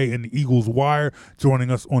USA Today and the Eagles Wire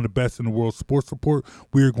joining us on the Best in the World Sports Report.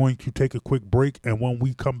 We are going to take a quick break, and when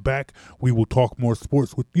we come back, we will talk more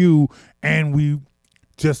sports with you, and we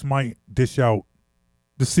just might dish out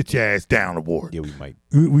the Sit Your Ass Down award. Yeah, we might.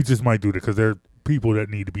 We just might do that because there are people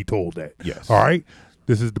that need to be told that. Yes. All right?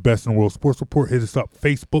 This is the Best in the World Sports Report. Hit us up,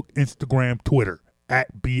 Facebook, Instagram, Twitter,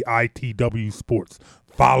 at BITW Sports.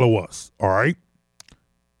 Follow us, all right?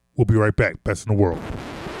 We'll be right back. Best in the World.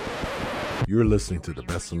 You're listening to the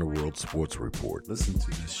Best in the World Sports Report. Listen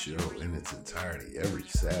to this show in its entirety every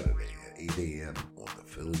Saturday at 8 a.m. on the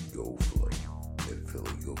Philly Go Flow at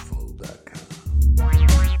phillygoflow.com.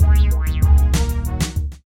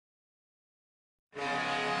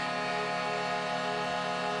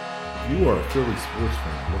 If you are a Philly sports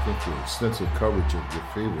fan looking for extensive coverage of your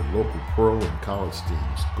favorite local pro and college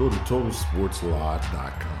teams, go to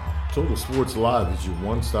TotalSportsLive.com. Total Sports Live is your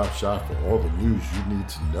one-stop shop for all the news you need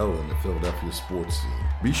to know in the Philadelphia sports scene.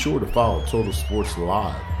 Be sure to follow Total Sports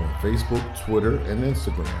Live on Facebook, Twitter, and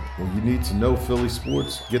Instagram. When you need to know Philly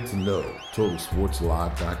sports, get to know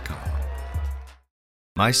TotalSportsLive.com.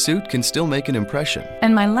 My suit can still make an impression.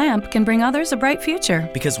 And my lamp can bring others a bright future.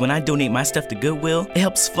 Because when I donate my stuff to Goodwill, it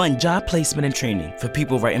helps fund job placement and training for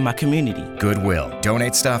people right in my community. Goodwill.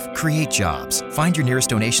 Donate stuff, create jobs. Find your nearest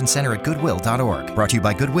donation center at goodwill.org. Brought to you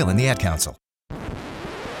by Goodwill and the Ad Council.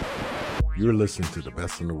 You're listening to the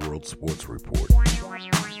Best in the World Sports Report.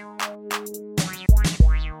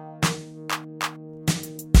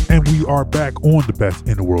 And we are back on the Best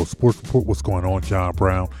in the World Sports Report. What's going on? John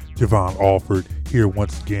Brown, Javon Alford here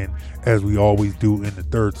once again, as we always do in the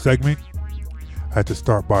third segment. I had to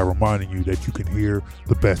start by reminding you that you can hear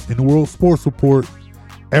the Best in the World Sports Report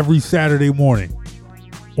every Saturday morning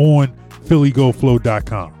on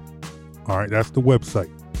phillygoflow.com. All right, that's the website.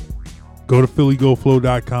 Go to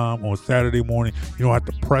PhillyGoFlow.com on Saturday morning. You don't have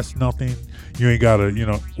to press nothing. You ain't got to, you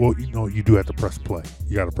do have to press play.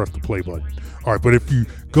 You got to press the play button. All right, but if you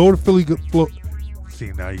go to PhillyGoFlow,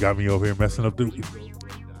 see, now you got me over here messing up the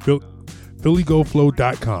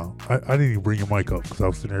PhillyGoFlow.com. I didn't even bring your mic up because I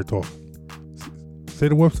was sitting there talking. Say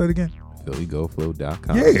the website again.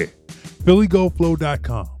 PhillyGoFlow.com. Yeah,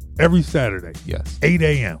 PhillyGoFlow.com. Every Saturday, yes, 8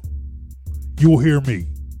 a.m., you will hear me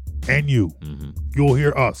and you. Mm-hmm. You'll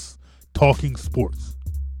hear us talking sports.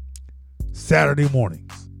 Saturday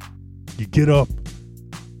mornings, you get up,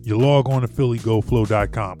 you log on to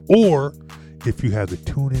PhillyGoFlow.com. Or if you have the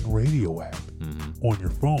TuneIn Radio app on your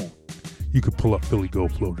phone, you can pull up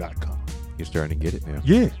PhillyGoFlow.com. You're starting to get it now.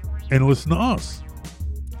 Yeah, and listen to us.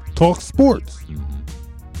 Talk sports.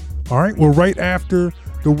 All right, we're right after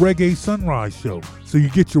the Reggae Sunrise Show. So you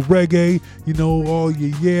get your reggae, all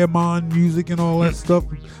your Yeah Man music and all that stuff.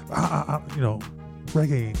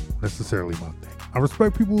 Reggae ain't necessarily my thing. I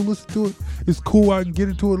respect people who listen to it. It's cool. I can get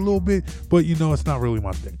into it a little bit, but it's not really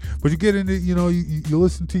my thing. But you get into, you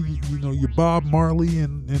listen to, your Bob Marley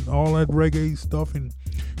and all that reggae stuff and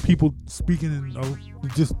people speaking and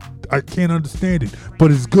I can't understand it,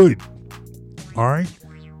 but it's good. All right.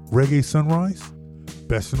 Reggae Sunrise,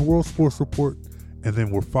 Best in the World Sports Report, and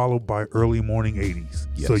then we're followed by Early Morning 80s.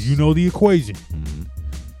 Yes. So you know the equation.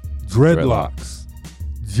 Dreadlocks,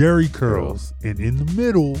 Jerry curls, and in the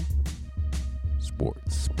middle,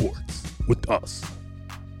 sports with us.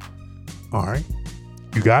 All right.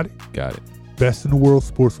 You got it? Got it. Best in the World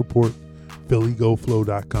Sports Report,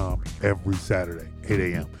 PhillyGoFlow.com every Saturday, 8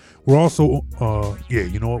 a.m. We're also,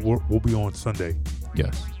 you know what? We'll be on Sunday.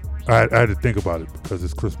 Yes. I had to think about it because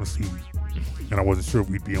it's Christmas Eve, and I wasn't sure if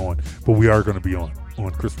we'd be on, but we are going to be on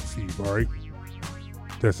Christmas Eve. All right,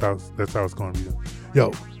 that's how it's going to be done.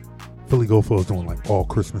 Yo, Philly Go Flow is doing like all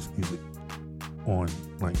Christmas music on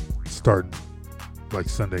starting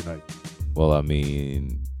Sunday night. Well, I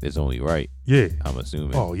mean, it's only right. Yeah, I'm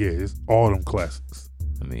assuming. Oh yeah, it's all them classics.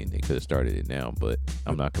 I mean, they could have started it now, but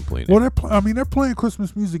I'm not complaining. Well, they're playing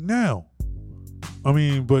Christmas music now. I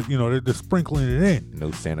mean, but they're sprinkling it in.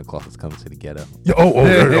 No Santa Claus is coming to the ghetto. Yeah,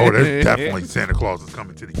 there's definitely Santa Claus is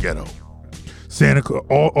coming to the ghetto. Santa Claus,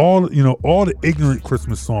 all the ignorant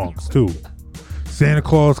Christmas songs too. Santa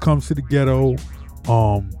Claus comes to the ghetto.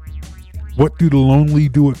 What do the lonely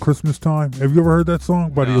do at Christmas time? Have you ever heard that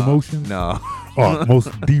song by the Emotions? No. Most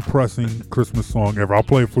depressing Christmas song ever. I'll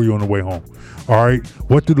play it for you on the way home. All right.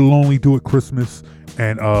 What do the lonely do at Christmas?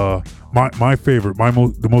 And my favorite,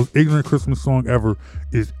 the most ignorant Christmas song ever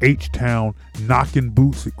is H-Town, Knocking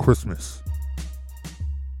Boots at Christmas.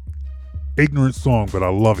 Ignorant song, but I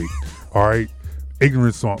love it. All right.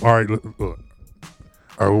 Ignorant song. All right. Look.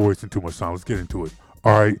 All right, we're wasting too much time. Let's get into it.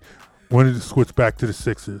 All right. When did it switch back to the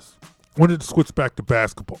Sixers? When did it switch back to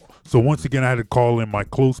basketball? So once again, I had to call in my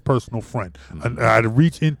close personal friend. And I had to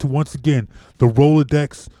reach into, once again, the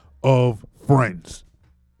Rolodex of friends.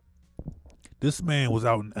 This man was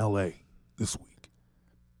out in L.A. this week.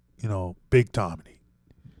 Big time.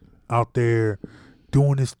 Out there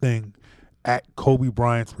doing his thing at Kobe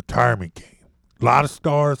Bryant's retirement game. A lot of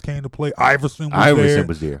stars came to play. Iverson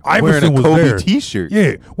was there. Wearing a Kobe T-shirt.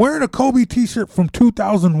 Yeah, wearing a Kobe T-shirt from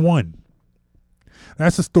 2001.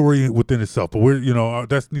 That's a story within itself, but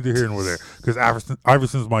that's neither here nor there because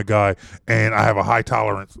Iverson's my guy, and I have a high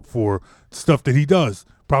tolerance for stuff that he does,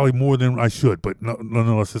 probably more than I should. But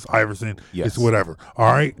nonetheless, it's Iverson. Yes. It's whatever.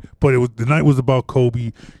 All right, but the night was about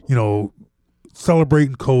Kobe.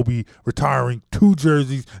 Celebrating Kobe retiring 2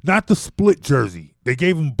 jerseys, not the split jersey. They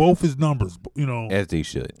gave him both his numbers. As they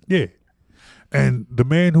should. Yeah. And the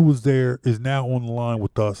man who was there is now on the line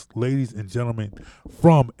with us, ladies and gentlemen,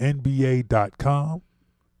 from NBA.com,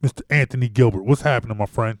 Mr. Anthony Gilbert. What's happening, my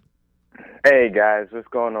friend? Hey, guys. What's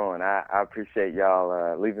going on? I appreciate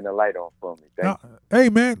y'all leaving the light on for me. Thank you. Hey,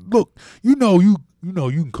 man, look, you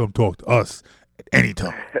can come talk to us at any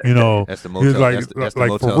time. That's the Motel. That's the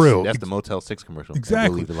Motel, for real. That's the Motel 6 commercial. Exactly.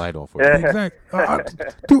 We'll leave the light on for you. Exactly.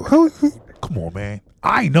 Dude, come on, man.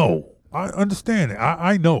 I know. I understand it.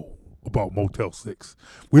 I know about Motel 6.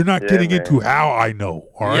 We're not getting into how I know.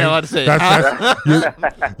 All right. Yeah, I'd say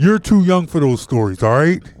you're too young for those stories. All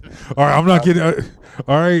right. All right. I'm not getting.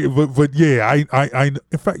 All right, but yeah, I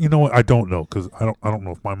in fact, you know what? I don't know because I don't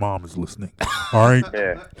know if my mom is listening. All right.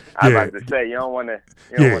 Yeah. I was about to say you don't want to.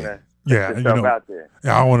 Yeah, out there.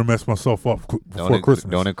 Yeah, I don't want to mess myself up before Christmas.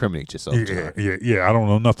 Don't incriminate yourself. Yeah. I don't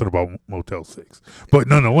know nothing about Motel 6, but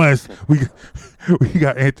nonetheless, we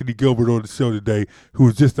got Anthony Gilbert on the show today, who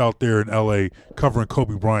was just out there in L.A. covering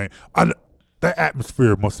Kobe Bryant. That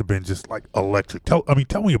atmosphere must have been just like electric. Tell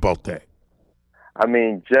me about that. I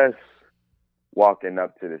mean, just walking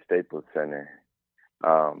up to the Staples Center,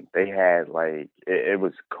 they had like it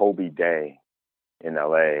was Kobe Day in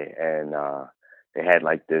LA, and they had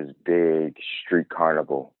like this big street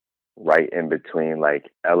carnival right in between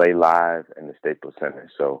like LA Live and the Staples Center.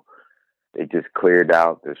 So they just cleared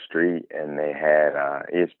out the street, and they had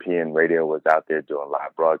ESPN Radio was out there doing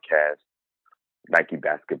live broadcasts. Nike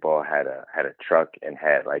Basketball had a truck and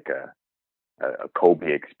had like a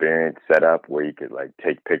Kobe experience set up where you could like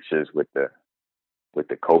take pictures with the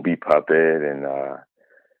Kobe puppet, and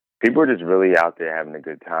people were just really out there having a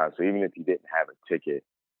good time. So even if you didn't have a ticket,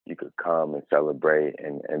 you could come and celebrate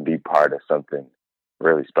and be part of something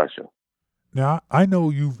really special. Now, I know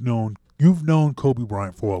you've known Kobe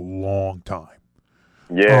Bryant for a long time.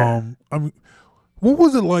 Yeah. I mean, what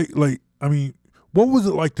was it like? What was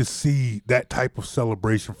it like to see that type of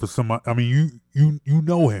celebration for somebody? I mean, you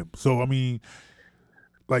know him, so I mean,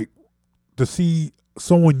 like to see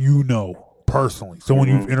someone you know personally, someone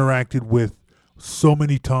you've interacted with so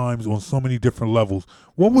many times on so many different levels.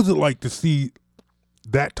 What was it like to see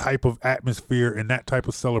that type of atmosphere and that type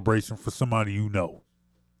of celebration for somebody you know?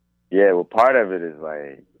 Yeah, well, part of it is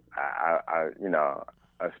like I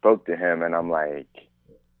spoke to him and I'm like,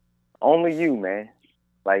 only you, man.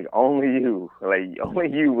 Like only you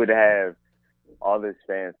would have all this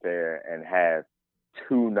fanfare and have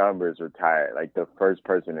 2 numbers retired, like the first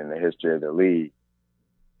person in the history of the league.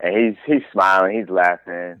 And he's smiling, he's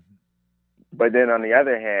laughing. But then on the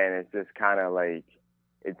other hand, it's just kind of like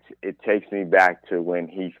it takes me back to when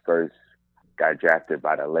he first got drafted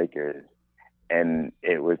by the Lakers, and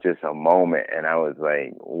it was just a moment, and I was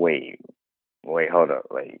like, wait, hold up,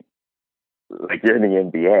 like you're in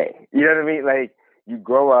the NBA, you know what I mean? Like you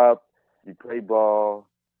grow up, you play ball,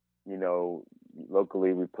 you know.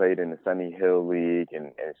 Locally, we played in the Sunny Hill League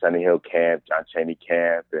and Sunny Hill Camp, John Chaney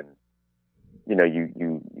Camp, and you know,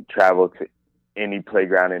 you travel to any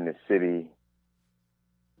playground in the city,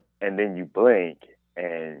 and then you blink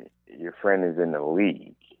and your friend is in the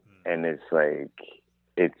league, and it's like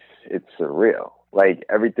it's surreal. Like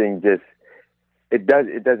everything just it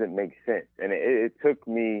doesn't make sense, and it took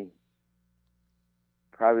me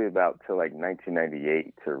probably about till like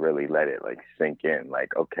 1998 to really let it like sink in.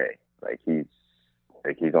 Like okay, like he's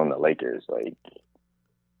on the Lakers, like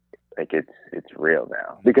it's real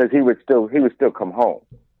now, because he would still come home,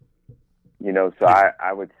 you know. So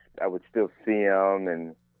I would still see him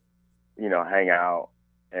and, you know, hang out,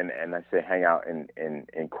 and I say hang out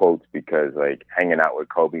in quotes because like hanging out with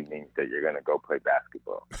Kobe means that you're gonna go play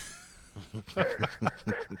basketball.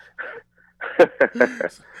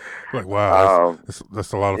 Like wow,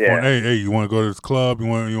 that's a lot of fun. Hey, you want to go to this club? You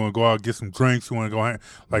want to go out and get some drinks? You want to go hang?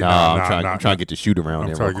 Like I'm trying to get the shoot around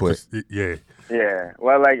there real quick. Yeah.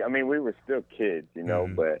 Well, like I mean, we were still kids, you know,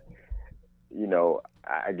 but you know,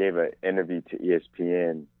 I gave an interview to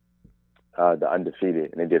ESPN, The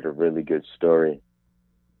Undefeated, and they did a really good story.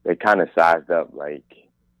 They kind of sized up like,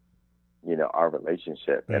 you know, our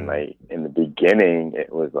relationship, and like in the beginning,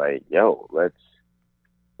 it was like, yo, let's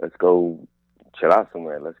go chill out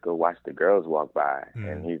somewhere. Let's go watch the girls walk by.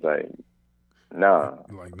 And he's like, nah.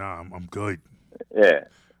 Like, nah, I'm good. Yeah.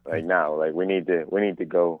 Like, nah, like we need to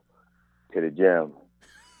go to the gym,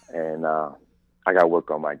 and I got to work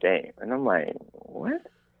on my game. And I'm like, what?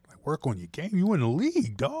 Like, work on your game? You in the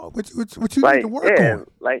league, dog. What you like, need to work on?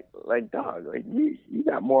 Like, dog, like you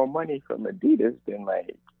got more money from Adidas than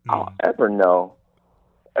like I'll ever know.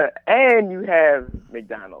 And you have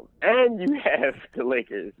McDonald's, and you have the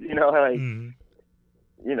Lakers, you know, like,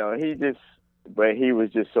 you know, he was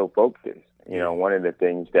just so focused. You know, one of the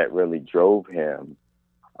things that really drove him,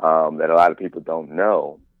 that a lot of people don't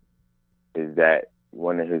know, is that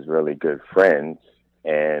one of his really good friends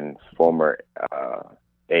and former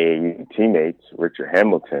AAU teammates, Richard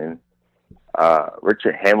Hamilton's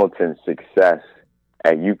success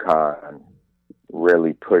at UConn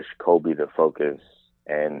really pushed Kobe to focus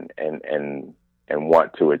and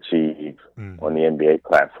want to achieve on the NBA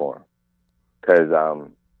platform. Because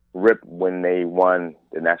Rip, when they won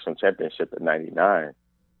the national championship in '99,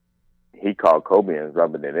 he called Kobe and was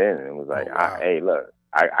rubbing it in and was like, hey, look,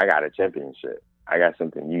 I got a championship. I got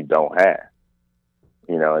something you don't have.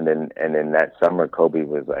 You know, and then that summer, Kobe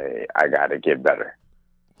was like, I got to get better.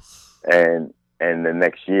 And the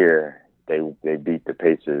next year, they beat the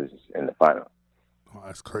Pacers in the final. Oh,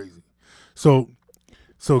 that's crazy. So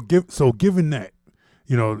given that,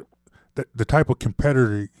 you know, the type of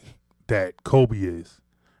competitor that Kobe is,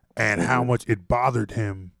 and how much it bothered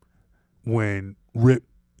him when Rip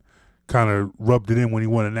kind of rubbed it in when he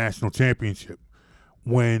won a national championship,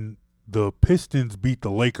 when the Pistons beat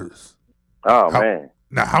the Lakers. Oh, man.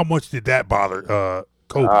 Now, how much did that bother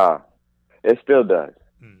Kobe? It still does.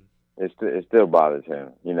 It still bothers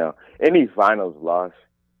him. You know, any finals loss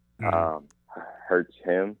hurts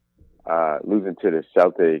him. Losing to the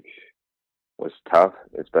Celtics was tough,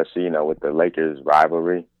 especially, you know, with the Lakers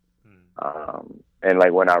rivalry. And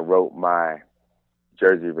like when I wrote my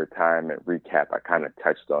jersey retirement recap, I kind of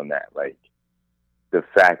touched on that. Like the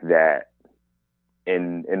fact that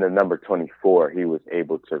in the number 24, he was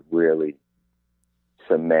able to really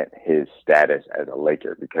cement his status as a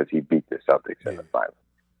Laker because he beat the Celtics in the finals.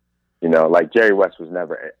 You know, like Jerry West was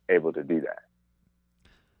never able to do that.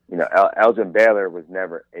 You know, Elgin Baylor was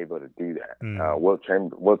never able to do that. Wilt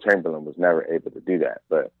Chamberlain was never able to do that.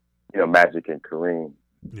 But, you know, Magic and Kareem,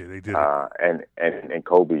 they did. And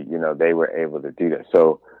Kobe, you know, they were able to do that.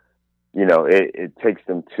 So, you know, it takes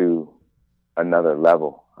them to another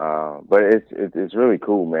level. But it's really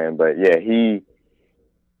cool, man. But yeah,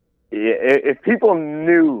 if people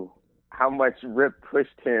knew how much Rip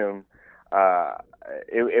pushed him,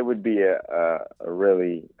 it would be a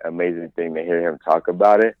really amazing thing to hear him talk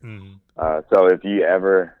about it. So if you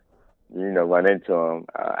ever, you know, run into him,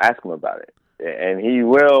 ask him about it, and he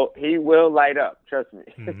will light up. Trust me.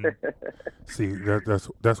 See, that's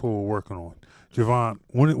what we're working on, Javon.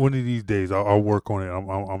 One of these days, I'll work on it.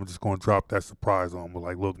 I'm just going to drop that surprise on him. But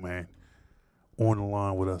like, look, man, on the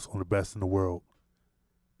line with us on the Best in the World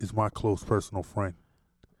is my close personal friend,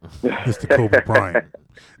 Mr. Kobe Bryant.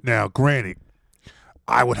 Now, granted,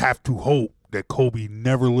 I would have to hope that Kobe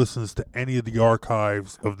never listens to any of the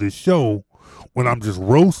archives of this show when I'm just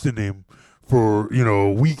roasting him for, you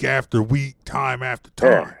know, week after week, time after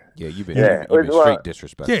time. Yeah, you've been straight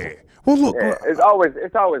disrespectful. Yeah. Well, look, it's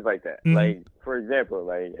always like that. Like, for example,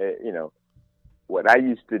 like, you know, what I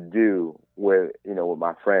used to do with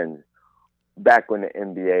my friends back when the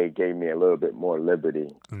NBA gave me a little bit more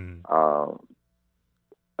liberty.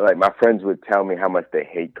 Like, my friends would tell me how much they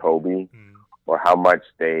hate Kobe or how much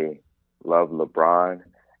they love LeBron,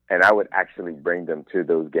 and I would actually bring them to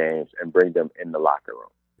those games and bring them in the locker room.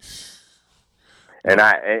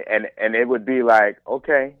 And it would be like,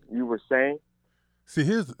 okay, you were saying. See,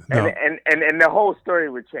 here's and the whole story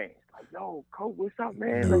would change. Like, yo, Kobe, what's up,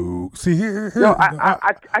 man? No, like, see here. Yo,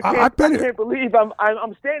 I can't believe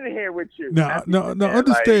I'm standing here with you. Now,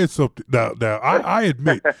 understand something. Now, I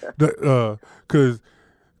admit that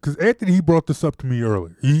because Anthony, he brought this up to me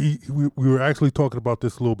earlier. We were actually talking about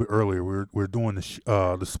this a little bit earlier. We were doing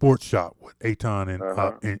the sports shop with Eitan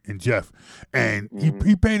and Jeff, and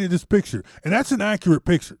he painted this picture, and that's an accurate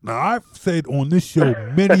picture. Now, I've said on this show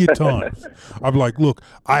many a times, I'm like, look,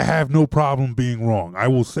 I have no problem being wrong. I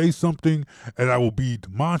will say something, and I will be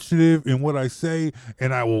demonstrative in what I say,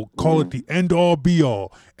 and I will call it the end-all,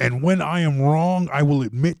 be-all. And when I am wrong, I will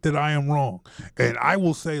admit that I am wrong, and I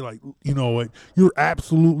will say, like, you know what, you're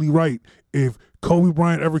absolutely right. If Kobe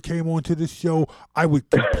Bryant ever came onto this show, I would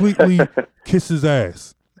completely kiss his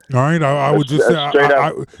ass. All right, I would just say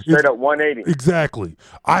straight up 180. Exactly.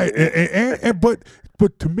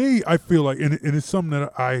 But to me, I feel like, and it's something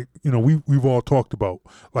that we've all talked about.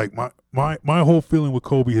 Like my whole feeling with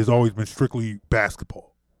Kobe has always been strictly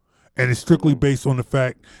basketball, and it's strictly based on the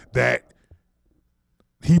fact that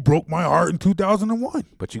he broke my heart in 2001.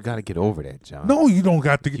 But you got to get over that, John. No, you don't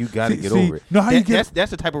got to. You got to get over it. No, that's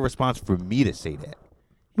the type of response for me to say that.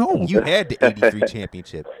 No, you had the '83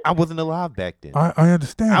 championship. I wasn't alive back then. I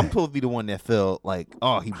understand. I'm supposed to be the one that felt like,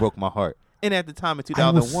 oh, he broke my heart. And at the time in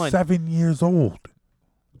 2001, I was 7 years old.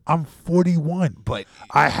 I'm 41, but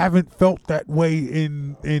I haven't felt that way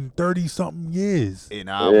in 30-something years. And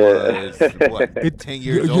I was 10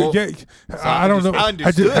 years old. Yeah, so I don't know. I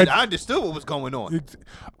understood what was going on.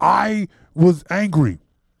 I was angry.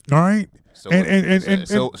 All right, so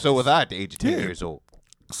was I at the age of 10 years old.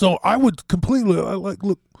 So I would completely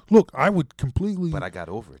look. I would completely. But I got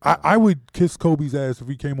over it. I would kiss Kobe's ass if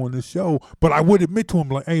he came on this show. But I would admit to him,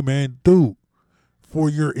 like, hey man, dude, for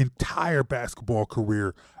your entire basketball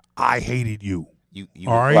career, I hated you. You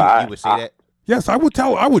all right? You would say that? Yes, I would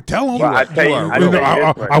tell him. Well,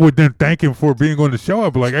 I would then thank him for being on the show.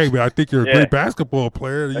 I'd be like, hey, man, I think you're a great basketball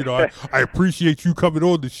player. You know, I appreciate you coming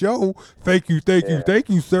on the show. Thank you,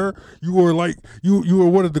 sir. You were you were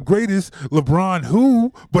one of the greatest. LeBron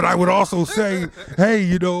who? But I would also say, hey,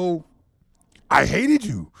 you know, I hated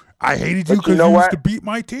you. I hated you because you used to beat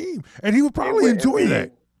my team. And he would probably enjoy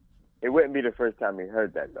that. It wouldn't be the first time he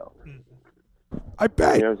heard that, though. I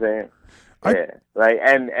bet. You know what I'm saying? Like,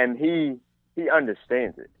 and he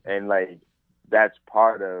understands it, and like that's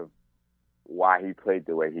part of why he played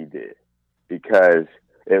the way he did, because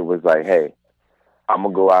it was like, hey, I'm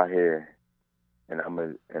gonna go out here and I'm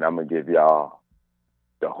gonna give y'all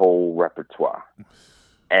the whole repertoire,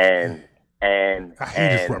 and I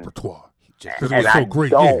hate his repertoire. Because it was so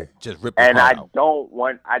great. Yeah. Just rip and I out. don't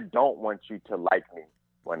want you to like me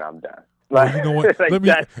when I'm done. Well, you know what? Like let me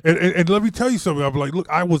and let me tell you something. I'm like, look,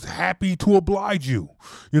 I was happy to oblige you.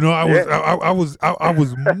 You know, I was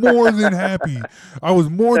more than happy. I was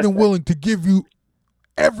more than willing to give you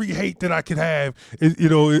every hate that I could have. You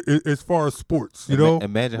know, as far as sports. You know,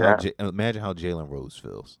 imagine how Jalen Rose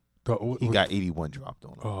feels. He got 81 dropped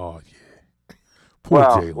on him. Oh yeah. Poor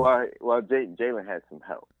Jalen. Well, Jalen had some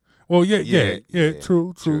help. Well, yeah.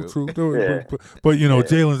 True. Yeah. But you know,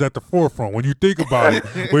 Jalen's at the forefront when you think about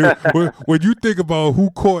it. when you think about who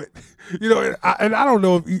caught, you know, and I don't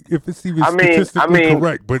know if it's even statistically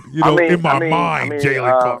correct, but you know, in my mind,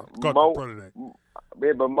 Jalen caught the brunt of that.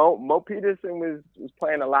 Yeah, but Mo Peterson was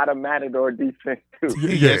playing a lot of Matador defense too.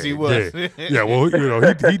 Yes, he was. Yeah, well, you know,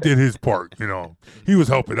 he did his part. You know, he was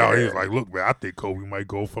helping out. He was like, "Look, man, I think Kobe might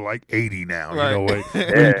go for like 80 now. Right. You know,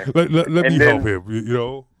 like, let me help him. You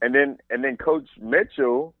know." And then Coach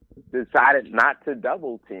Mitchell decided not to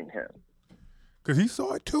double team him because he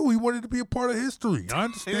saw it too. He wanted to be a part of history. I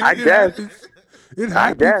understand. I guess it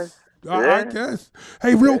happens. I guess.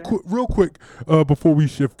 Hey, real quick, before we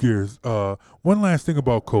shift gears, one last thing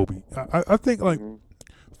about Kobe. I think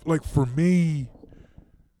like for me,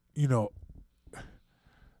 you know,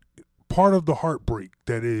 part of the heartbreak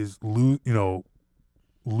that is losing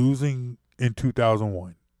in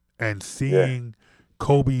 2001 and seeing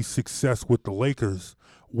Kobe's success with the Lakers,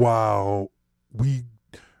 while we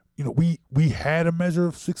had a measure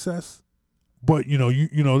of success. But you know,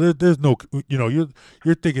 there's no, you know,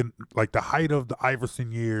 you're thinking like the height of the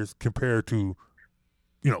Iverson years compared to,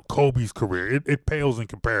 you know, Kobe's career. It pales in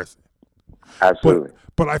comparison. Absolutely.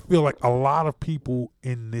 But I feel like a lot of people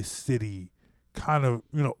in this city kind of,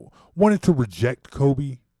 you know, wanted to reject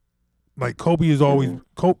Kobe. Like Kobe is always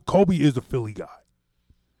Kobe is a Philly guy.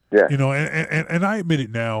 Yeah. You know, and I admit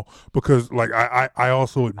it now because like I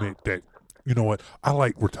also admit that, you know what, I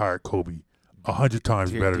like retired Kobe 100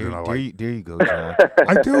 times better than I like. There you go, John.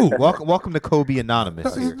 I do. Welcome to Kobe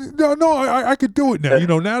Anonymous here. No, I could do it now. You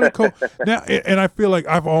know, now that now, and I feel like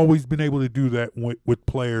I've always been able to do that with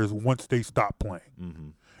players once they stop playing. Mm-hmm.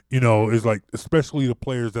 You know, it's like especially the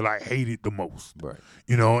players that I hated the most. Right.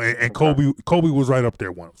 You know, and Kobe was right up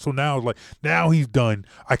there one. So now he's done.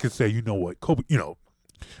 I can say, you know what, Kobe. You know,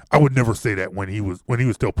 I would never say that when he was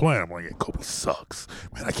still playing. I'm like, yeah, Kobe sucks,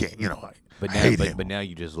 man. I can't. You know, But now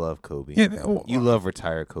you just love Kobe. Yeah, you love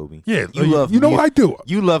retired Kobe. Yeah, you love. You know, I do.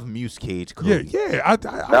 You love Muse Cage Kobe. Yeah.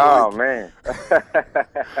 Man.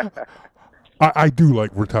 I do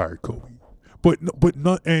like retired Kobe, but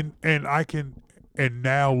not and I can. And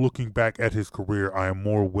now looking back at his career, I am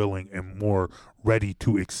more willing and more ready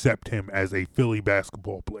to accept him as a Philly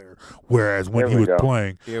basketball player. Whereas when he was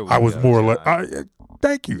playing, I was more like,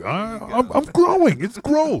 thank you. I'm growing. It's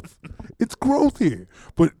growth. It's growth here.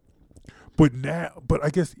 But I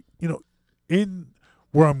guess, you know, in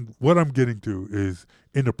what I'm getting to is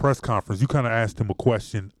in the press conference, you kind of asked him a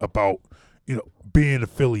question about, you know, being a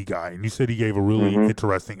Philly guy, and you said he gave a really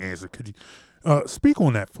interesting answer. Could you speak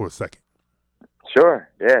on that for a second? Sure.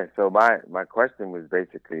 Yeah. So my question was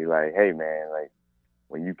basically like, hey man, like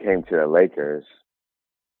when you came to the Lakers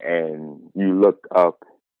and you looked up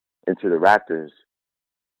into the Raptors,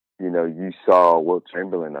 you know, you saw Wilt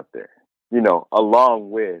Chamberlain up there, you know,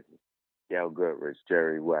 along with Gail Goodrich,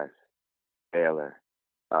 Jerry West, Taylor,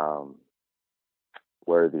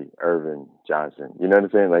 Worthy, Irvin, Johnson. You know what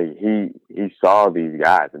I'm saying? Like he saw these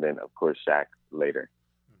guys, and then of course Shaq later.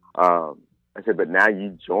 I said, but now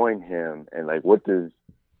you join him, and like, what does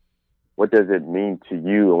it mean to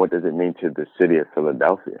you, and what does it mean to the city of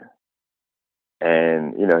Philadelphia?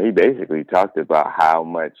 And you know, he basically talked about how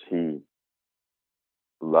much he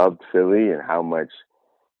loved Philly and how much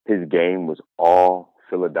his game was all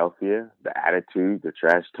Philadelphia, the attitude, the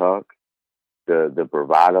trash talk, the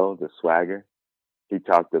bravado, the swagger. He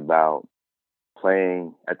talked about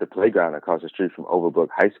playing at the playground across the street from Overbrook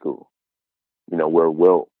High School, you know,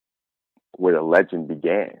 where the legend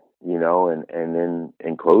began, you know, and then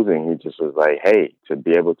in closing, he just was like, hey, to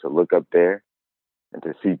be able to look up there and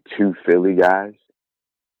to see two Philly guys,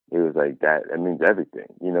 it was like that means everything,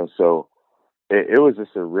 you know. So it was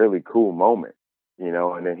just a really cool moment, you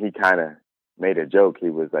know. And then he kind of made a joke. He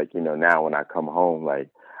was like, you know, now when I come home, like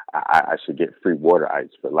I should get free water ice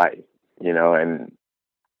for life, you know. And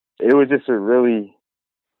it was just a really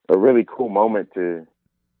cool moment to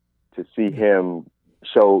see him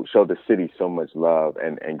show the city so much love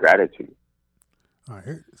and gratitude. All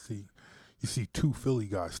right, you see two Philly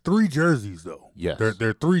guys, 3 jerseys though. Yes, there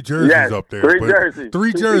are 3 jerseys up there.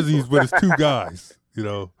 Three jerseys, but it's 2 guys. You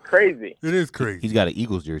know, crazy. It is crazy. He's got an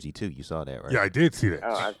Eagles jersey too. You saw that, right? Yeah, I did see that.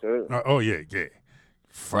 Oh, absolutely. Yeah.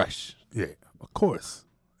 Fresh. Yeah, of course.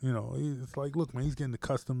 You know, it's like, look, man, he's getting the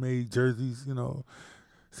custom-made jerseys. You know,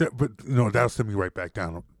 but you know that'll send me right back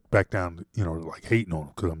down. You know, like hating on him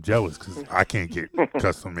because I'm jealous because I can't get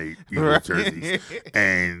custom-made Eagles jerseys,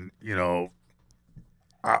 and you know,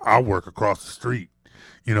 I work across the street.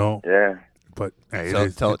 You know. Yeah. But hey,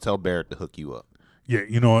 tell Barrett to hook you up. Yeah,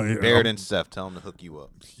 you know, Barrett and Seth, tell him to hook you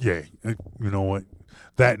up. Yeah, you know what?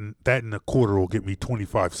 That and a quarter will get me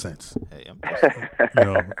 25 cents. Hey, you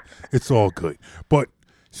know, it's all good. But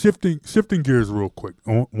shifting gears real quick,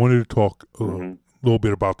 I wanted to talk a little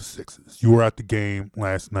bit about the Sixers. You were at the game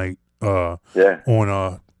last night. On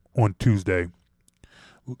Tuesday.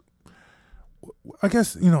 I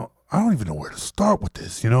guess I don't even know where to start with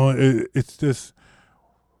this. You know, it's just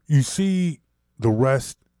you see the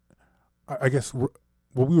rest. I guess what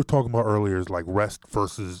we were talking about earlier is like rest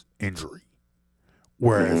versus injury.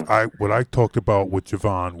 Whereas what I talked about with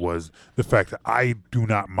Javon was the fact that I do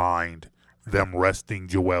not mind them resting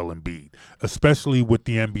Joel Embiid, especially with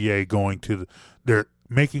the NBA going to they're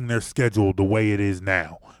making their schedule the way it is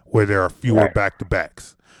now, where there are fewer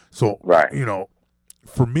back-to-backs. So,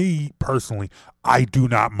 for me personally, I do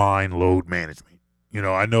not mind load management. You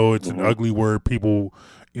know, I know it's an ugly word. People,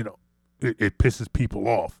 it pisses people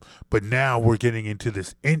off. But now we're getting into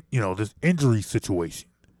this, this injury situation.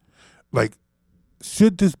 Like,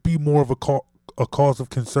 should this be more of a cause of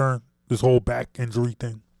concern, this whole back injury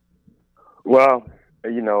thing? Well,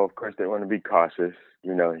 of course they want to be cautious. He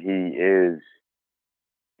is,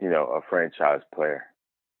 a franchise player.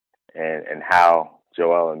 And how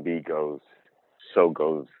Joel Embiid goes, so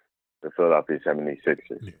goes the Philadelphia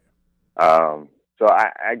 76ers. Yeah. So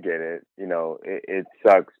I get it. It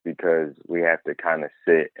sucks because we have to kind of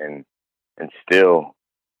sit and still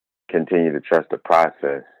continue to trust the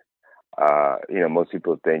process. Most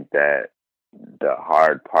people think that the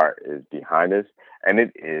hard part is behind us, and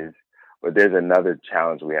it is, but there's another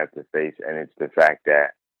challenge we have to face, and it's the fact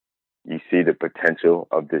that you see the potential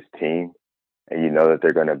of this team, and you know that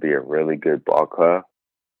they're going to be a really good ball club,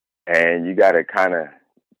 and you got to kind of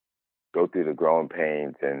go through the growing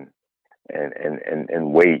pains and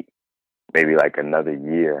wait maybe like another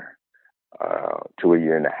year to a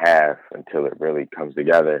year and a half until it really comes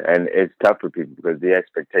together. And it's tough for people because the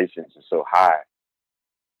expectations are so high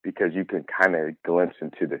because you can kind of glimpse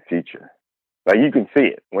into the future. Like you can see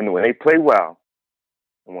it when they play well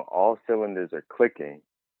and when all cylinders are clicking,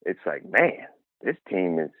 it's like, man, this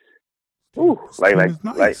team is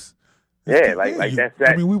nice. That's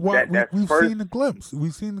I mean, we've seen the glimpse.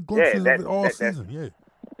 We've seen the glimpses of it all season. Yeah.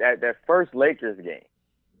 That first Lakers game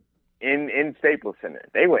in Staples Center,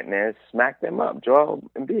 they went in there and smacked them up. Joel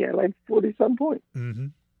Embiid had like 40-some points. Mm-hmm.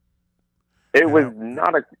 It was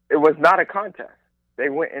not a contest. They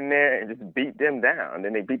went in there and just beat them down. And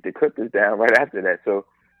then they beat the Clippers down right after that. So,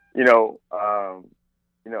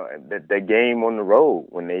 the game on the road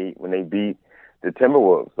when they beat the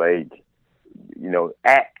Timberwolves, like,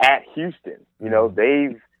 at Houston,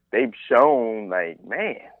 they've shown like,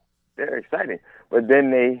 man, they're exciting. But then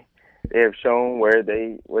they have shown where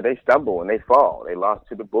they stumble and they fall. They lost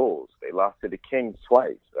to the Bulls. They lost to the Kings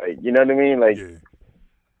twice. Like, you know what I mean? Like,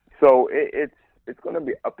 so it's going to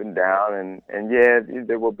be up and down, and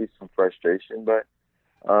there will be some frustration, but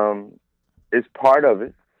it's part of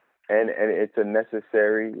it, and it's a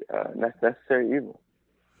necessary evil.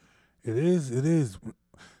 It is.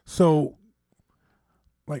 So,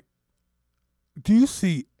 like, do you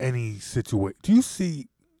see any situation? Do you see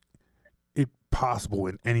it possible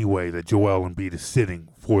in any way that Joel Embiid is sitting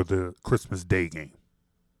for the Christmas Day game?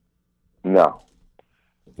 No.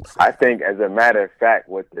 I think, as a matter of fact,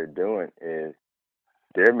 what they're doing is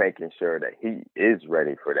they're making sure that he is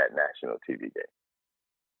ready for that national TV game.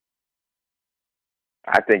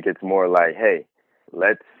 I think it's more like, hey,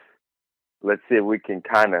 let's see if we can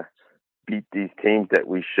kind of beat these teams that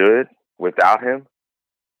we should without him.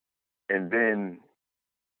 And then,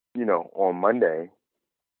 on Monday,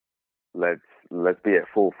 let's be at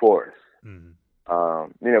full force.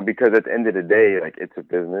 Mm-hmm. Because at the end of the day, like, it's a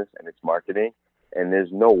business and it's marketing, and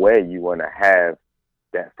there's no way you want to have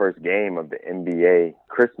that first game of the NBA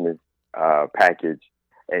Christmas package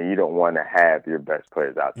and you don't want to have your best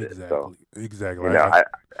players out there. Exactly.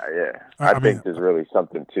 I think there's really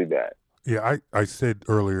something to that. Yeah, I said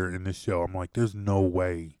earlier in this show, I'm like, there's no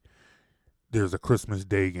way there's a Christmas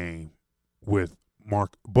Day game with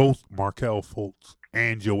both Markelle Fultz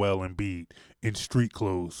and Joel Embiid in street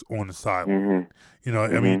clothes on the sideline. Mm-hmm.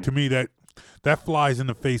 I mean, to me, that that flies in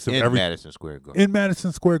the face of in Madison Square Garden. In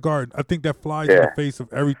Madison Square Garden, I think that flies in the face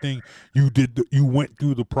of everything you went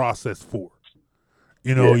through the process for.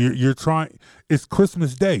 You know, you're trying. It's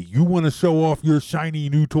Christmas Day. You want to show off your shiny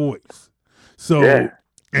new toys. So,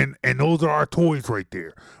 and those are our toys right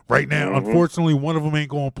there. Right now, unfortunately, one of them ain't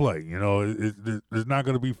going to play. You know, there's not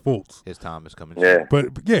going to be Fultz. His time is coming. Yeah.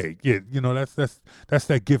 But you know, that's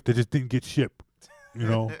that gift that just didn't get shipped. You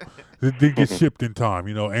know, it didn't get shipped in time.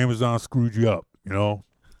 You know, Amazon screwed you up. You know,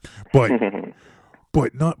 but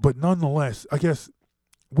nonetheless, I guess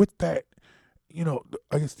with that, you know,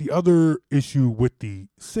 I guess the other issue with the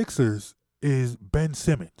Sixers is Ben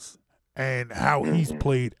Simmons and how he's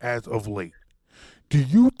played as of late. Do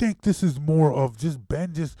you think this is more of just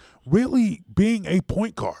Ben just really being a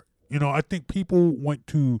point guard? You know, I think people want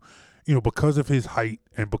to, you know, because of his height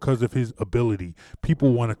and because of his ability,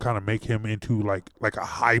 people want to kind of make him into like a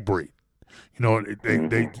hybrid. You know,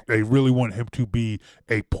 they really want him to be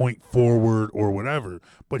a point forward or whatever,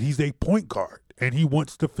 but he's a point guard and he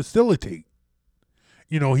wants to facilitate.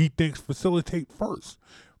 You know, he thinks facilitate first.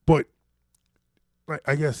 But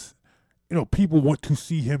I guess, you know, people want to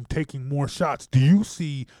see him taking more shots. Do you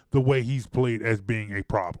see the way he's played as being a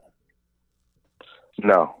problem?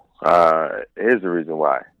 No. Here's the reason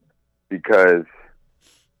why. Because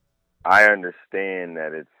I understand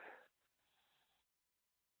that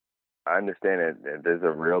there's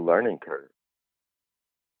a real learning curve.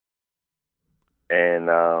 And,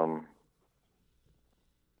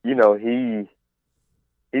 you know,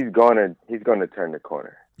 he's gonna turn the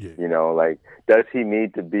corner. Yeah. You know, like, does he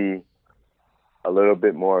need to be a little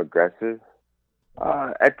bit more aggressive?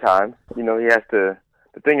 At times, you know, he has to.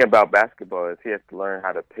 The thing about basketball is he has to learn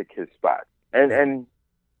how to pick his spot, and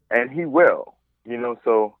he will. You know,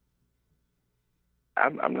 so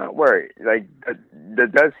I'm not worried. Like,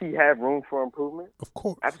 does he have room for improvement? Of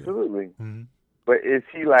course, absolutely. Yeah. Mm-hmm. But is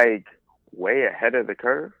he like way ahead of the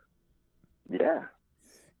curve? Yeah.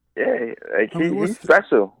 Yeah, like he's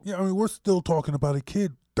special. Yeah, I mean, we're still talking about a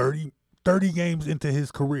kid 30 games into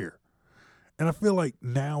his career. And I feel like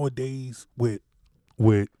nowadays with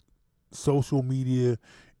social media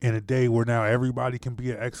in a day where now everybody can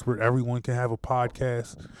be an expert, everyone can have a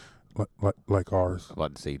podcast like ours. I'm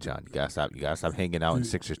about to say, John, you gotta stop hanging out in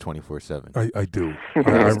Sixers 24/7. I do.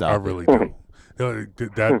 I really do.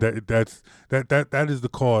 That is the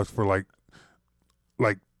cause for like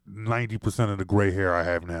 90% of the gray hair I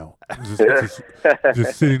have now.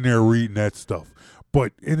 Just sitting there reading that stuff.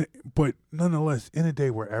 But nonetheless, in a day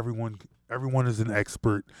where everyone is an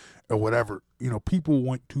expert or whatever, you know, people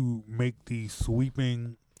want to make these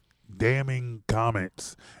sweeping, damning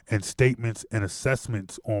comments and statements and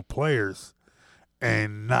assessments on players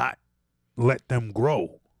and not let them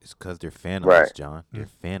grow. It's because they're fanalists, John. They're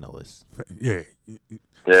fanalists. Yeah.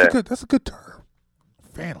 That's a good term.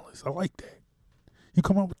 Fanalists. I like that. You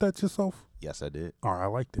come up with that yourself? Yes, I did. All right, I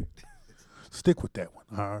liked it. Stick with that one.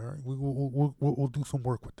 All right, we'll do some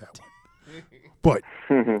work with that one. But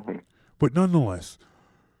nonetheless,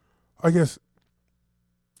 I guess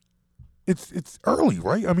it's early,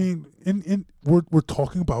 right? I mean, we're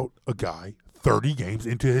talking about a guy 30 games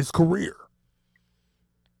into his career.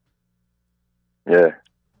 Yeah.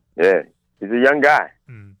 He's a young guy.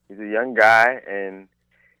 He's a young guy, and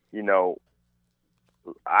you know,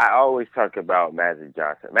 I always talk about Magic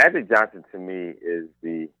Johnson. Magic Johnson to me is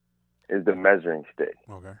the measuring stick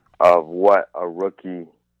of what a rookie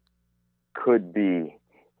could be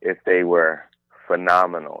if they were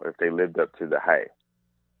phenomenal, if they lived up to the hype.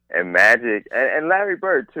 And Magic and Larry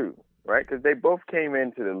Bird too, right? Because they both came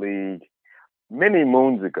into the league many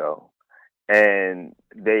moons ago, and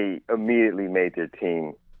they immediately made their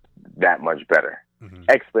team that much better,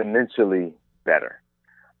 exponentially better.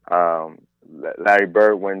 Larry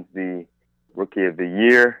Bird wins the Rookie of the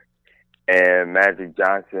Year, and Magic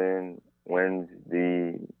Johnson wins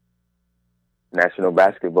the National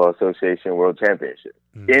Basketball Association World Championship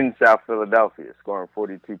in South Philadelphia, scoring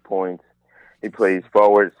 42 points. He plays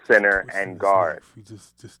forward, center, and guard.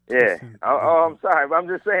 I'm sorry, but I'm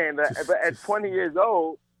just saying that. But at 20 years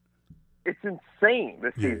old, it's insane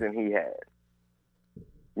the season he had.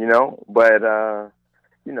 You know, but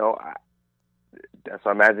you know, that's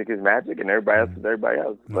why Magic is Magic, and everybody else is everybody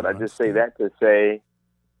else. But I just say that to say,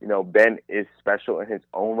 you know, Ben is special in his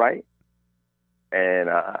own right, and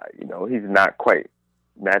you know, he's not quite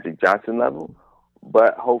Magic Johnson level,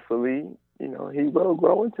 but hopefully, you know, he will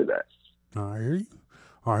grow into that. I hear you.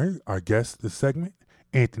 All right, our guest this segment,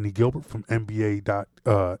 Anthony Gilbert from NBA.com.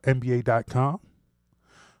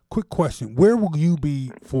 Quick question: where will you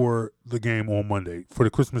be for the game on Monday, for the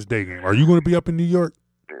Christmas Day game? Are you going to be up in New York?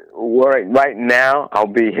 Right now, I'll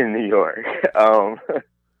be in New York. I'm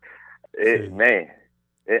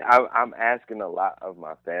asking a lot of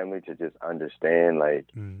my family to just understand, like,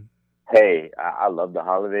 hey, I love the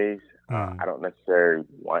holidays. I don't necessarily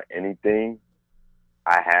want anything.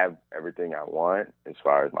 I have everything I want as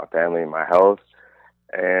far as my family and my health.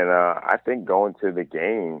 And I think going to the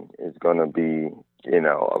game is going to be, a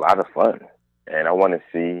lot of fun. And I want to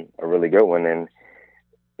see a really good one. And,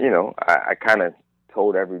 I kind of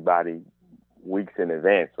told everybody weeks in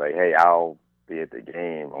advance, like, hey, I'll be at the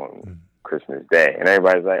game on Christmas Day. And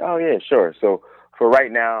everybody's like, oh, yeah, sure. So for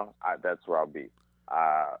right now, that's where I'll be.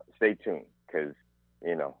 Stay tuned because,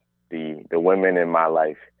 the women in my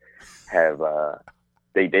life have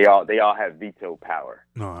they all have veto power.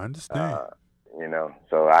 No, I understand.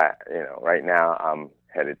 So right now I'm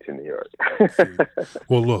headed to New York.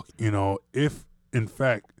 Well, look, if in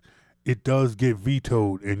fact it does get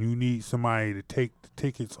vetoed and you need somebody to take the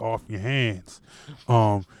tickets off your hands,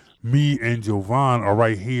 me and Jovan are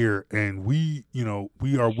right here, and we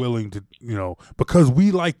are willing to, because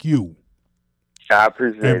we like you. I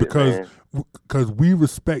appreciate it, because we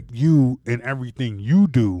respect you and everything you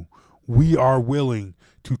do. We are willing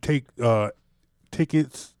to take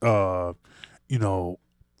tickets,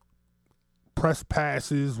 press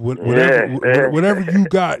passes, whatever you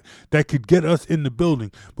got that could get us in the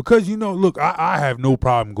building. Because look, I have no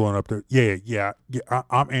problem going up there. Yeah.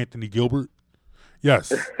 I'm Anthony Gilbert.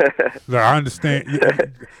 Yes, I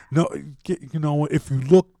understand. No, if you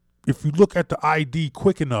look at the ID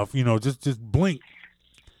quick enough, just blink.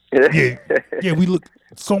 Yeah, we look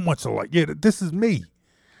so much alike. Yeah, this is me.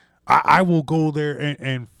 I will go there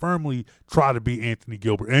and firmly try to be Anthony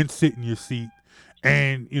Gilbert and sit in your seat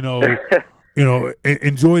and enjoy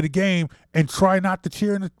the game and try not to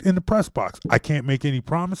cheer in the press box. I can't make any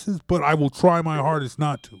promises, but I will try my hardest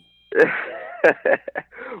not to.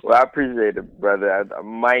 Well, I appreciate it, brother. I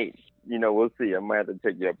might, we'll see. I might have to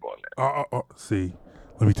take you up on that. See,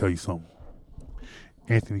 let me tell you something.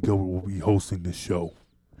 Anthony Gilbert will be hosting this show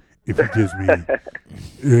if he gives me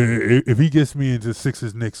if he gets me into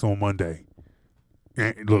Sixers Knicks on Monday.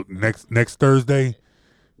 And look, next Thursday,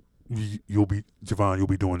 you'll be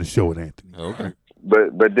doing the show with Anthony. Okay.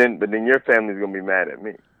 But then your family's gonna be mad at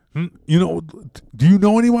me. Do you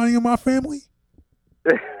know anybody in my family?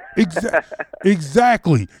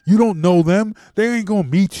 Exactly. You don't know them. They ain't gonna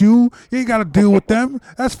meet you. You ain't gotta deal with them.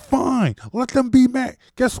 That's fine. Let them be mad.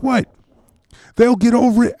 Guess what? They'll get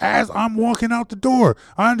over it as I'm walking out the door.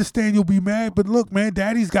 I understand you'll be mad, but look, man,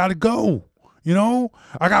 Daddy's gotta go.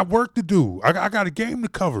 I got work to do. I got a game to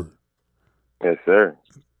cover. Yes, sir.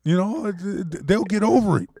 They'll get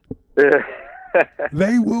over it.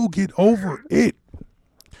 They will get over it.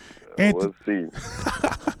 We'll see.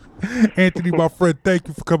 Anthony, my friend, thank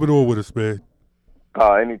you for coming on with us, man.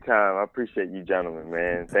 Anytime. I appreciate you, gentlemen,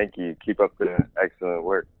 man. Thank you. Keep up the excellent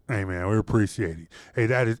work. Hey, man, we appreciate it. Hey,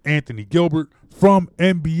 that is Anthony Gilbert from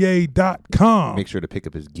NBA.com. Make sure to pick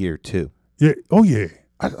up his gear, too. Yeah. Oh, yeah.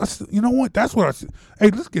 You know what? That's what I said.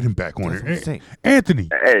 Hey, let's get him back on here. Hey, Anthony.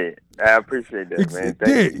 Hey, I appreciate that, man.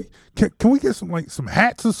 Thank you. Can we get some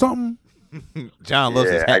hats or something? John loves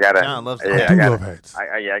his hat. John loves his hat. I love hats.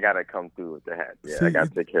 I gotta come through with the hat. Yeah, I gotta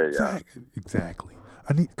take care of y'all. Exactly.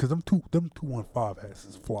 I need, because them 215 hats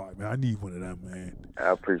is fly, man. I need one of them, man.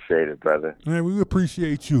 I appreciate it, brother. Man, we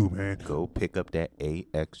appreciate you, man. Go pick up that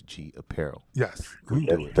AXG apparel. Yes, we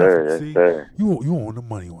do it. Yes, sir. You own the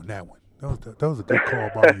money on that one. That was a good call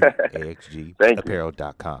by you.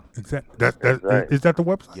 AXGapparel.com. Exactly. Is that the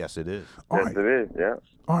website? Yes, it is. Yes, it is. Yeah.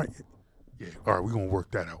 All right. Yeah. All right. We're gonna work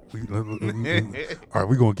that out. All right.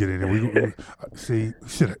 We're gonna get in there. See, we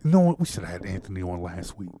should have had Anthony on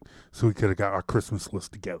last week, so we could have got our Christmas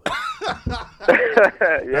list together.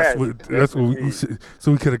 That's what we should.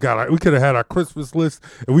 So we could have had our Christmas list,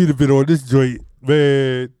 and we'd have been on this joint,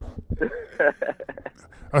 man.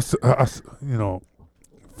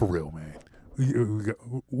 For real, man.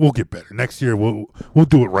 We'll get better next year. We'll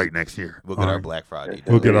do it right next year. We'll get our Black Friday.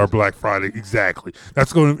 We'll get our Black Friday, exactly.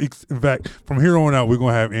 That's going to. In fact, from here on out, we're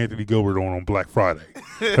going to have Anthony Gilbert on Black Friday.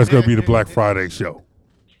 That's going to be the Black Friday show.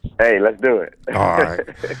 Hey, let's do it. All right,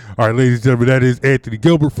 ladies and gentlemen, that is Anthony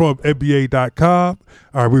Gilbert from NBA.com.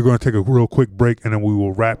 All right, we're going to take a real quick break, and then we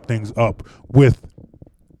will wrap things up with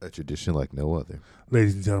a tradition like no other.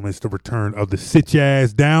 Ladies and gentlemen, it's the return of the Sit Your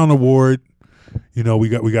Ass Down Award.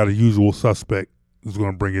 We got a usual suspect who's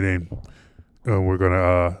going to bring it in. We're going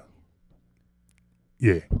to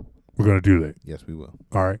do that. Yes, we will.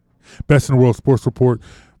 All right. Best in the World Sports Report.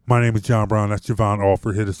 My name is John Brown. That's Javon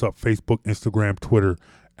Alford. Hit us up, Facebook, Instagram, Twitter,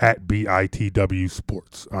 @BITW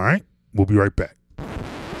Sports. All right? We'll be right back.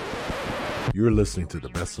 You're listening to the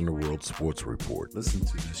Best in the World Sports Report. Listen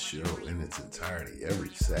to this show in its entirety every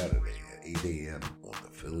Saturday at 8 a.m. on the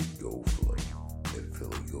Philly Go Flow at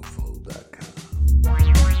phillygoflow.com.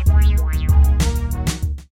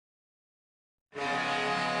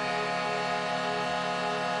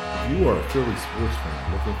 If you are a Philly sports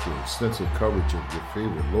fan looking for extensive coverage of your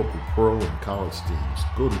favorite local pro and college teams,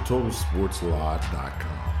 go to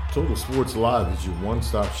TotalSportsLive.com. Total Sports Live is your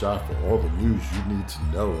one-stop shop for all the news you need to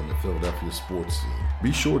know in the Philadelphia sports scene.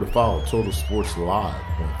 Be sure to follow Total Sports Live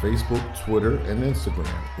on Facebook, Twitter, and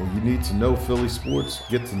Instagram. When you need to know Philly sports,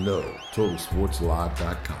 get to know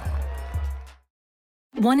TotalSportsLive.com.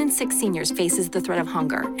 1 in 6 seniors faces the threat of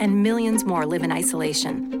hunger, and millions more live in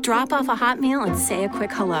isolation. Drop off a hot meal and say a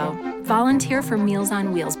quick hello. Volunteer for Meals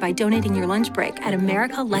on Wheels by donating your lunch break at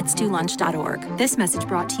americaletsdolunch.org. This message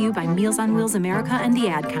brought to you by Meals on Wheels America and the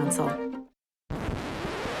Ad Council.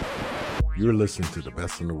 You're listening to the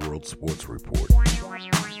Best in the World Sports Report.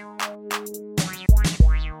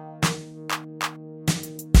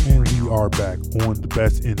 And we are back on the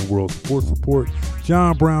Best in the World Sports Report.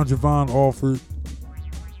 John Brown, Javon Alford.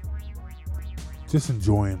 Just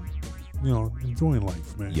enjoying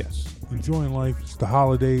life, man. Yes. Enjoying life. It's the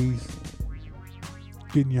holidays.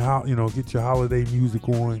 Get your holiday music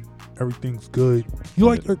on. Everything's good.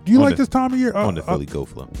 Do you like this time of year? On the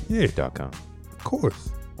phillygoflow.com. Of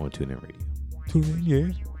course. On TuneIn Radio. TuneIn,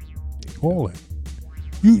 yeah. All that.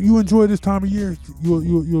 You enjoy this time of year?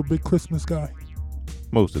 You're a big Christmas guy?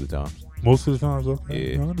 Most of the times. Most of the times,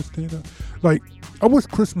 okay. Yeah. I understand that. Like, I wish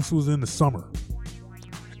Christmas was in the summer.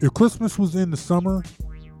 If Christmas was in the summer,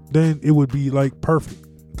 then it would be like perfect.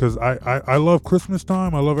 Because I love Christmas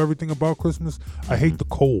time. I love everything about Christmas. I hate the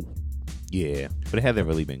cold. Yeah, but it hasn't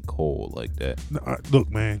really been cold like that. Look,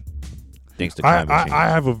 man. Thanks to climate change. I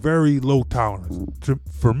have a very low tolerance.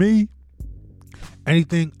 For me,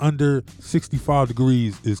 anything under 65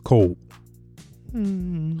 degrees is cold.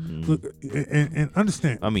 Mm-hmm. Look, and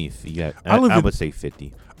understand. I mean, I would say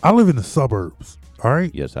 50. I live in the suburbs. All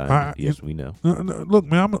right. Yes, we know. Look,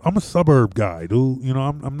 man, I'm a suburb guy, dude. You know,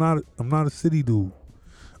 I'm not a city dude.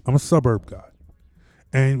 I'm a suburb guy.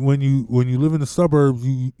 And when you live in the suburbs,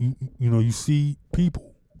 you see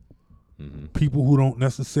people, people who don't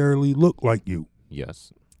necessarily look like you.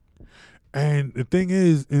 Yes. And the thing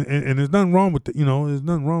is, and there's nothing wrong with there's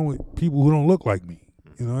nothing wrong with people who don't look like me.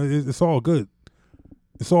 You know, it's all good.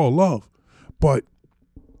 It's all love. But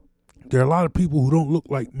there are a lot of people who don't look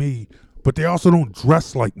like me, but they also don't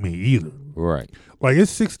dress like me either. Right. Like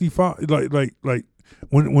it's 65. Like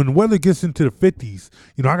when the weather gets into the 50s,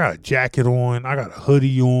 I got a jacket on, I got a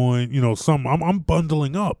hoodie on, I'm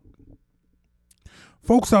bundling up.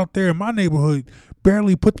 Folks out there in my neighborhood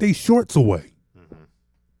barely put their shorts away.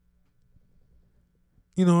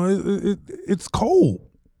 It's cold.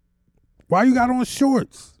 Why you got on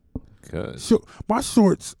shorts? Because my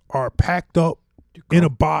shorts are packed up in a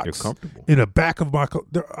box in the back of my coat.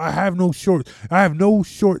 I have no shorts. I have no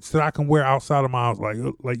shorts that I can wear outside of my house. Like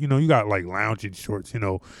you got like lounging shorts.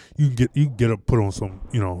 You can get up, put on some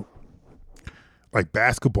like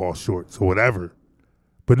basketball shorts or whatever,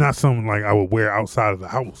 but not something like I would wear outside of the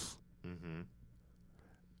house. Mm-hmm.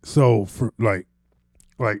 So for like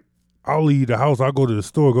I'll leave the house. I'll go to the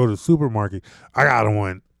store, go to the supermarket. I got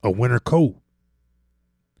on a winter coat,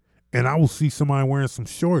 and I will see somebody wearing some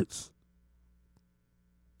shorts.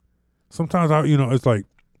 Sometimes it's like,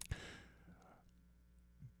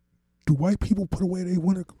 do white people put away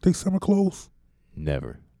their summer clothes?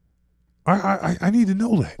 Never. I need to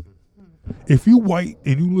know that. If you white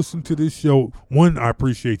and you listen to this show, one, I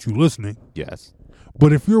appreciate you listening. Yes.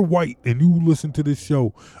 But if you're white and you listen to this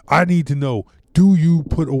show, I need to know, do you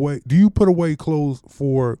put away clothes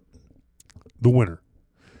for the winter?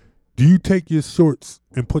 Do you take your shorts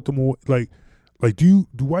and put them away? Like, do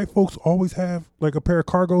white folks always have like a pair of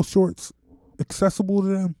cargo shorts accessible to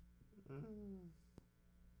them?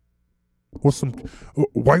 Or some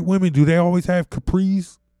white women, do they always have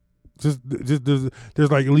capris? Just there's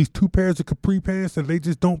like at least 2 pairs of capri pants that they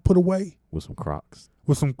just don't put away? With some Crocs.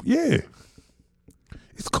 Yeah.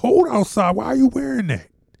 It's cold outside. Why are you wearing that?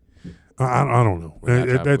 I don't know.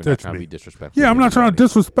 That's trying me. To be disrespectful. Yeah, I'm not trying to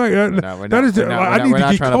disrespect. I need to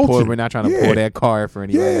get cultured. We're not trying to pull that card for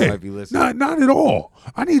anybody that might be listening. Not at all.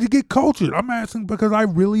 I need to get cultured. I'm asking because I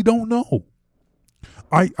really don't know.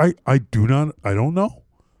 I don't know.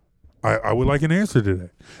 I would like an answer to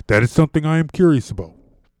that. That is something I am curious about.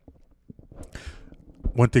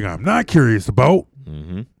 One thing I'm not curious about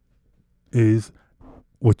is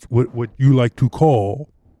what you like to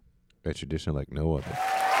call a tradition like no other.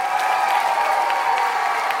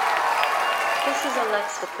 This is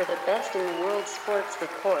Alexa for the Best in the World Sports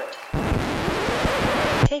Report.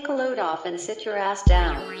 Take a load off and sit your ass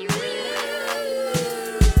down.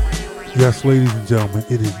 Yes, ladies and gentlemen,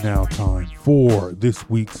 it is now time for this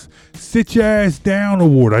week's Sit Your Ass Down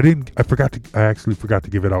Award. I actually forgot to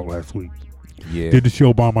give it out last week. Yeah. Did the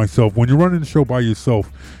show by myself. When you're running the show by yourself,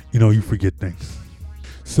 you forget things.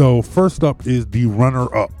 So first up is the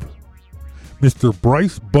runner-up, Mr.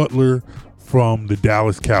 Bryce Butler from the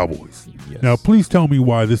Dallas Cowboys. Yes. Now, please tell me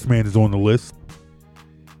why this man is on the list.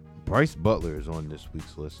 Bryce Butler is on this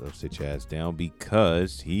week's list of Sit Your Ass Down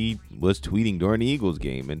because he was tweeting during the Eagles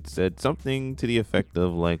game and said something to the effect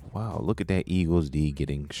of like, wow, look at that Eagles D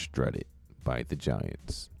getting strutted by the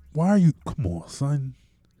Giants. Why are you? Come on, son.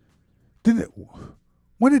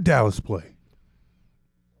 When did Dallas play?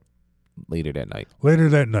 Later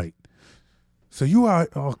that night. So you are,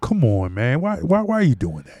 oh, come on, man. Why are you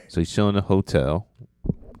doing that? So he's chilling in a hotel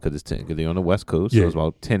because they're on the West Coast. Yeah. So it's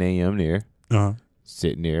about 10 a.m. there. Uh-huh.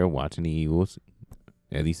 Sitting there watching the Eagles,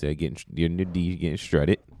 as he said, getting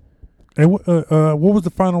strutted. And what was the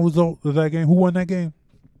final result of that game? Who won that game?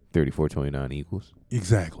 34-29 Eagles.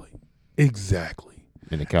 Exactly.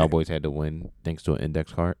 And the Cowboys had to win thanks to an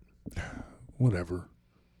index card. Whatever.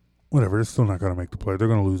 They're still not going to make the play. They're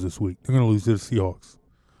going to lose this week. They're going to lose to the Seahawks.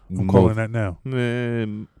 I'm calling that now.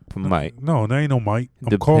 Might. No, there ain't no might.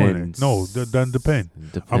 I'm calling it. No, that doesn't depend.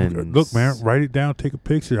 Look, man, write it down. Take a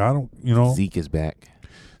picture. Zeke is back.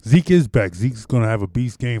 Zeke's going to have a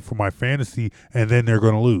beast game for my fantasy, and then they're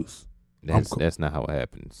going to lose. That's not how it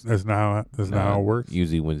happens. That's not how it works.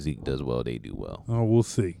 Usually when Zeke does well, they do well. Oh, we'll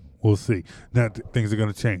see. Now things are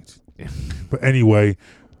going to change. But anyway,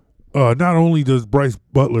 not only does Bryce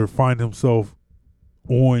Butler find himself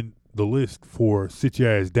on the list for Sit Your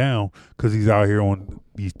Ass Down because he's out here on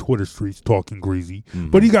these Twitter streets talking greasy,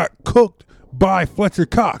 but he got cooked by Fletcher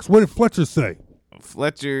Cox. What did Fletcher say?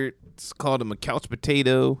 Fletcher called him a couch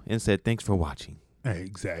potato and said, "Thanks for watching." Hey,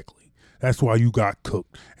 exactly. That's why you got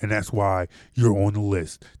cooked, and that's why you're on the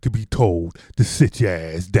list to be told to sit your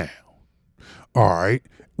ass down. All right,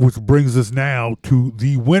 which brings us now to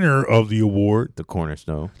the winner of the award, the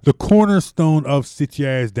cornerstone of Sit Your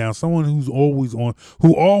Ass Down. Someone who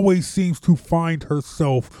always seems to find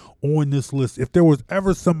herself on this list. If there was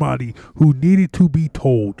ever somebody who needed to be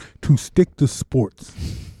told to stick to sports,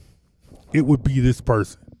 it would be this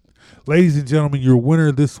person. Ladies and gentlemen, your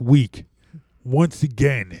winner this week, once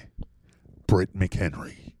again, Britt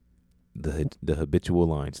McHenry. The habitual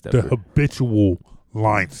line stepper.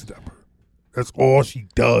 That's all she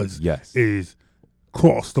does. Yes. Is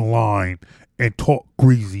cross the line and talk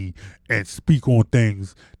greasy and speak on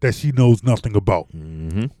things that she knows nothing about.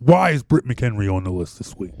 Mm-hmm. Why is Britt McHenry on the list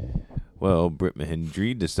this week? Well, Britt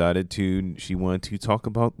McHenry she wanted to talk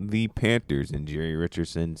about the Panthers and Jerry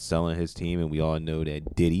Richardson selling his team, and we all know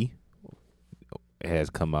that Diddy has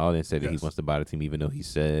come out and said that he wants to buy the team, even though he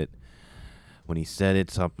said when he said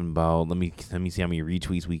it something about let me see how many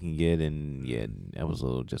retweets we can get, and yeah, that was a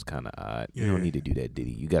little just kind of odd. You don't need to do that,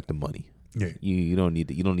 Diddy. You got the money. Yeah. You don't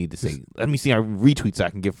need to say let me see how many retweets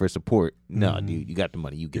I can get for support. No, dude, you got the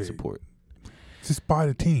money. You get support. Just buy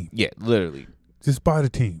the team. Yeah, literally. Just buy the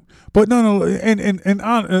team. But no,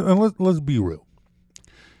 and let's be real.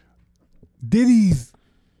 Diddy's,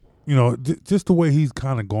 just the way he's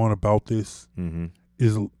kind of gone about this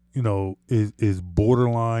is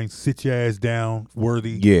borderline sit your ass down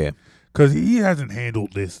worthy. Yeah. Because he hasn't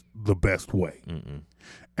handled this the best way.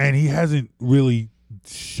 And he hasn't really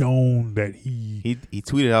shown that he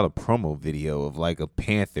tweeted out a promo video of like a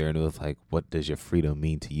panther, and it was like, what does your freedom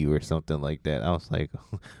mean to you, or something like that. I was like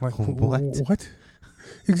what?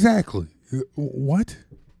 Exactly. What?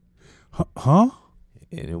 Huh?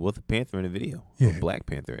 And it was a panther in the video. Yeah. A Black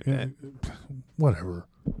Panther in that. Whatever.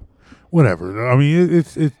 I mean,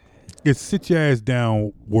 it's sit your ass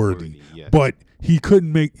down worthy. Yes. But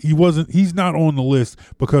he's not on the list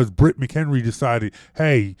because Britt McHenry decided,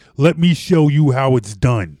 hey, let me show you how it's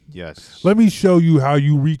done. Yes. Let me show you how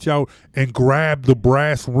you reach out and grab the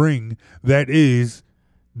brass ring that is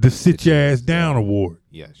the Sit Your Ass Down award.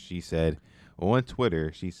 Yes, she said on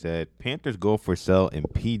Twitter, Panthers go for sale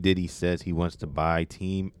and P. Diddy says he wants to buy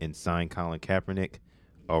team and sign Colin Kaepernick,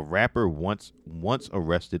 a rapper once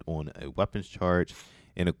arrested on a weapons charge,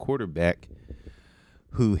 and a quarterback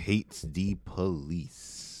who hates the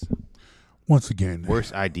police. Once again.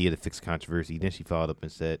 Worst idea to fix controversy. Then she followed up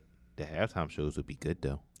and said the halftime shows would be good,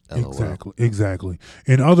 though. LOL. Exactly.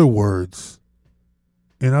 In other words,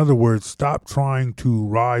 stop trying to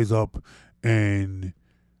rise up and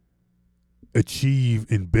achieve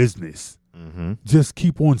in business. Mm-hmm. Just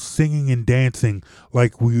keep on singing and dancing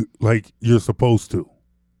like you're supposed to.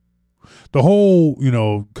 The whole,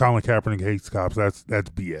 Colin Kaepernick hates cops, that's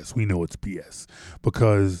BS. We know it's BS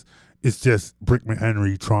because it's just Britt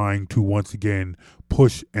McHenry trying to once again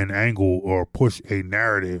push an angle or push a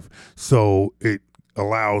narrative so it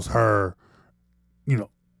allows her,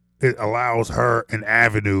 an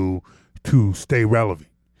avenue to stay relevant.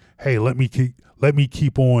 Hey, let me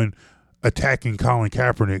keep on attacking Colin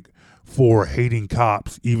Kaepernick for hating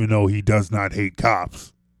cops, even though he does not hate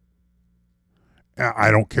cops.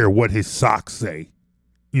 I don't care what his socks say,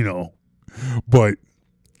 but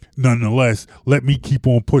nonetheless, let me keep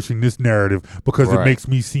on pushing this narrative because it makes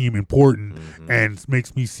me seem important and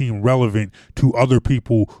makes me seem relevant to other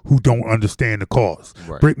people who don't understand the cause.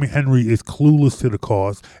 Right. Britt McHenry is clueless to the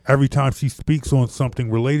cause. Every time she speaks on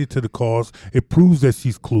something related to the cause, it proves that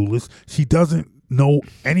she's clueless. She doesn't know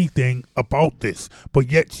anything about this,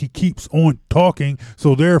 but yet she keeps on talking,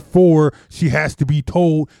 so therefore she has to be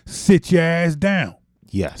told, sit your ass down.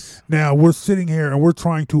 Yes. Now we're sitting here and we're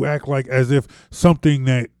trying to act like as if something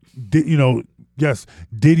that, yes,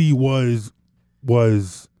 Diddy was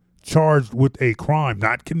charged with a crime,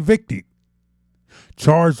 not convicted,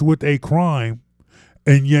 charged with a crime,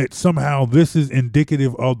 and yet somehow this is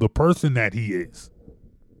indicative of the person that he is.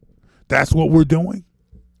 That's what we're doing?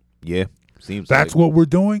 Yeah. Seems that's like what we're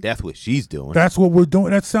doing. That's what she's doing. That's what we're doing.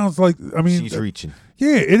 That sounds like, she's reaching.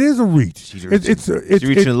 Yeah, it is a reach. She's reaching. She's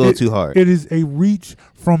reaching a little too hard. It is a reach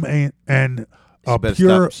from she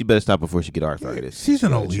better stop before she get arthritis. She's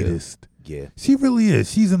an elitist. Yeah, she really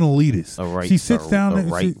is. She's an elitist. She sits down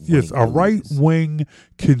and a right wing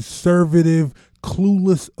conservative,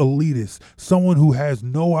 clueless elitist, someone who has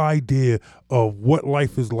no idea of what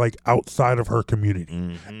life is like outside of her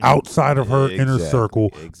community, outside of her inner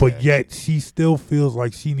circle, but yet she still feels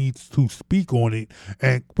like she needs to speak on it,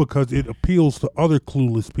 and because it appeals to other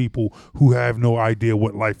clueless people who have no idea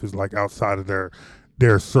what life is like outside of their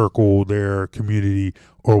circle, their community,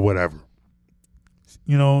 or whatever.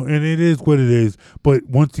 And it is what it is, but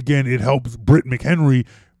once again, it helps Britt McHenry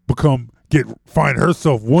find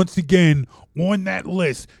herself once again on that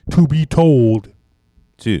list to be told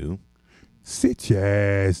to sit your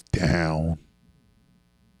ass down.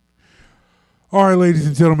 All right, ladies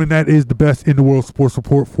and gentlemen, that is the Best in the World Sports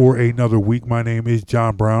Report for another week. My name is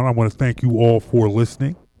John Brown. I want to thank you all for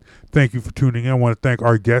listening. Thank you for tuning in. I want to thank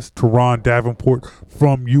our guest, Teron Davenport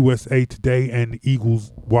from USA Today and the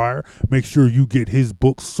Eagles Wire. Make sure you get his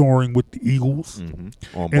book, Soaring with the Eagles.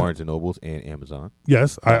 On Barnes & Nobles and Amazon.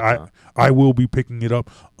 Yes, I will be picking it up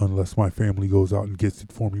unless my family goes out and gets it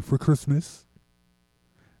for me for Christmas.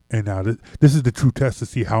 And now this is the true test to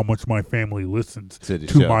see how much my family listens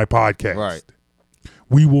to my podcast. Right.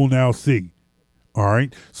 We will now see. All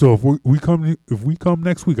right. So if we come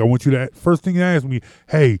next week, I want you to first thing to ask me,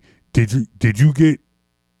 hey, did you get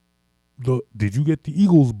the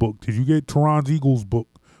Eagles book? Did you get Teron's Eagles book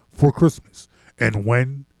for Christmas? And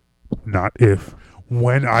when, not if,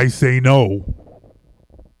 when I say no,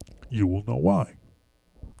 you will know why.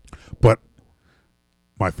 But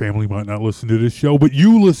my family might not listen to this show, but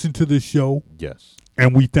you listen to this show. Yes.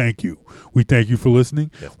 And we thank you. We thank you for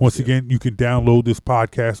listening. Yes, once again, you can download this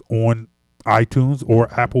podcast on iTunes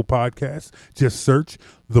or Apple Podcasts. Just search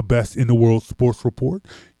The Best in the World Sports Report.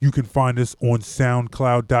 You can find us on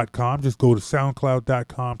SoundCloud.com. Just go to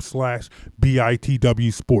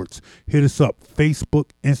SoundCloud.com/BITW Sports. Hit us up, Facebook,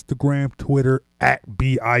 Instagram, Twitter,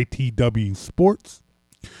 @BITW Sports.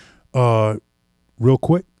 Real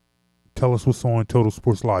quick, tell us what's on Total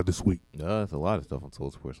Sports Live this week. There's a lot of stuff on Total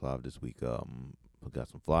Sports Live this week. We got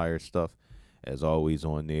some Flyers stuff, as always,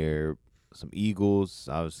 on there. Some Eagles,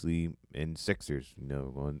 obviously, and Sixers. We're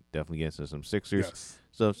going to definitely get into some Sixers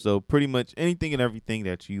stuff. So pretty much anything and everything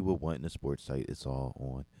that you would want in a sports site, it's all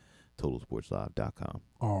on TotalSportsLive.com.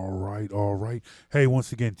 All right. Hey,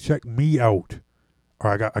 once again, check me out.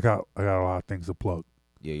 All right, I got a lot of things to plug.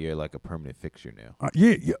 Yeah, you're like a permanent fixture now.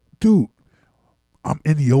 Yeah, dude. I'm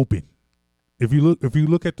in the open. If you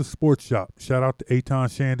look at the sports shop, shout out to Eitan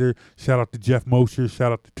Shander, shout out to Jeff Mosher,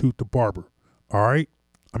 shout out to Tooth the Barber. All right?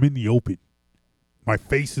 I'm in the open. My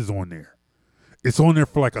face is on there. It's on there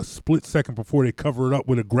for like a split second before they cover it up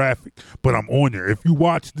with a graphic, but I'm on there. If you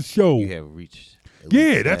watch the show, you have reached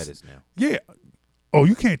status now. Yeah. Oh,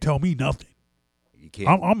 you can't tell me nothing. You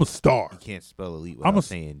can't. I'm a star. You can't spell elite without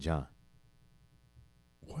saying John.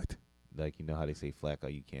 What? Like, you know how they say Flacco,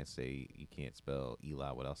 you can't spell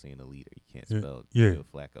Eli without saying elite, or you can't spell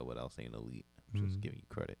Flacco without saying elite. I'm just giving you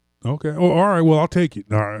credit. Okay. Oh, all right. Well, I'll take it.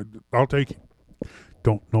 All right. I'll take it.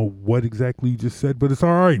 Don't know what exactly you just said, but it's all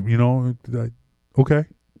right. Okay.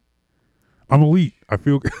 I'm elite. I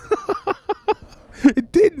feel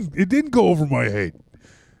it didn't go over my head.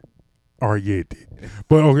 All right, yeah, it did.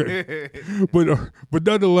 But okay, but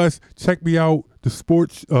nonetheless, check me out. The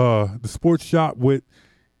sports shop with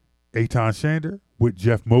Eitan Shander, with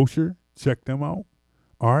Jeff Mosher. Check them out.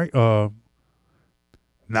 All right.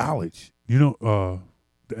 Knowledge. The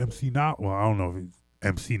MC Knowledge. Well, I don't know if he's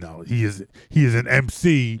MC Knowledge. He is an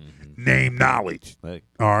MC named Knowledge. Hey.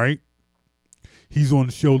 All right. He's on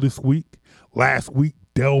the show this week. Last week,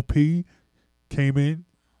 Del P came in,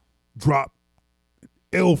 dropped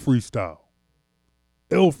L Freestyle.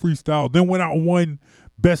 Then went out and won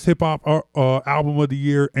Best Hip Hop Album of the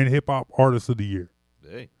Year and Hip Hop Artist of the Year.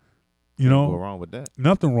 Hey. Nothing wrong with that.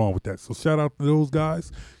 Nothing wrong with that. So shout out to those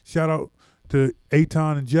guys. Shout out to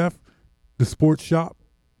Eitan and Jeff, the sports shop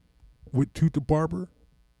with Tooth the Barber.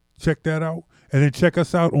 Check that out. And then check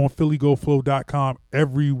us out on PhillyGoFlow.com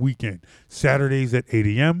every weekend. Saturdays at 8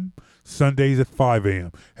 a.m., Sundays at 5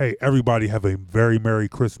 a.m. Hey, everybody have a very Merry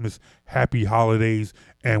Christmas, Happy Holidays,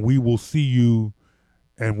 and we will see you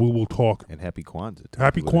and we will talk. And Happy Kwanzaa, too.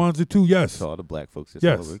 Happy Kwanzaa, too, yes. To all the black folks that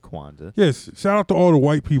celebrate Kwanzaa. Yes, shout out to all the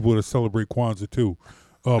white people that celebrate Kwanzaa, too.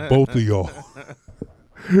 Both of y'all.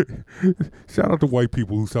 Shout out to white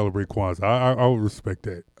people who celebrate Kwanzaa. I would respect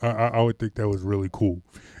that. I would think that was really cool.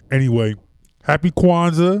 Anyway, Happy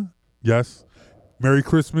Kwanzaa. Yes. Merry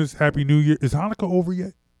Christmas. Happy New Year. Is Hanukkah over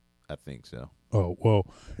yet? I think so. Oh, well,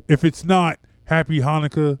 if it's not, Happy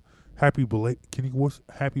Hanukkah. Happy belated.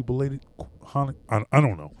 Happy belated Hanukkah? I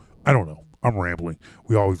don't know. I'm rambling.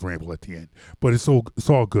 We always ramble at the end. But it's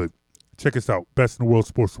all good. Check us out. Best in the World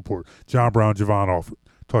Sports Report. John Brown, Javon Alford.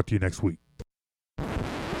 Talk to you next week.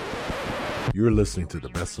 You're listening to the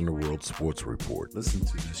Best in the World Sports Report. Listen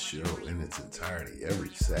to this show in its entirety every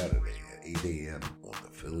Saturday at 8 a.m. on the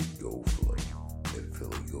Philly Go Flow at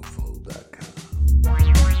phillygoflow.com.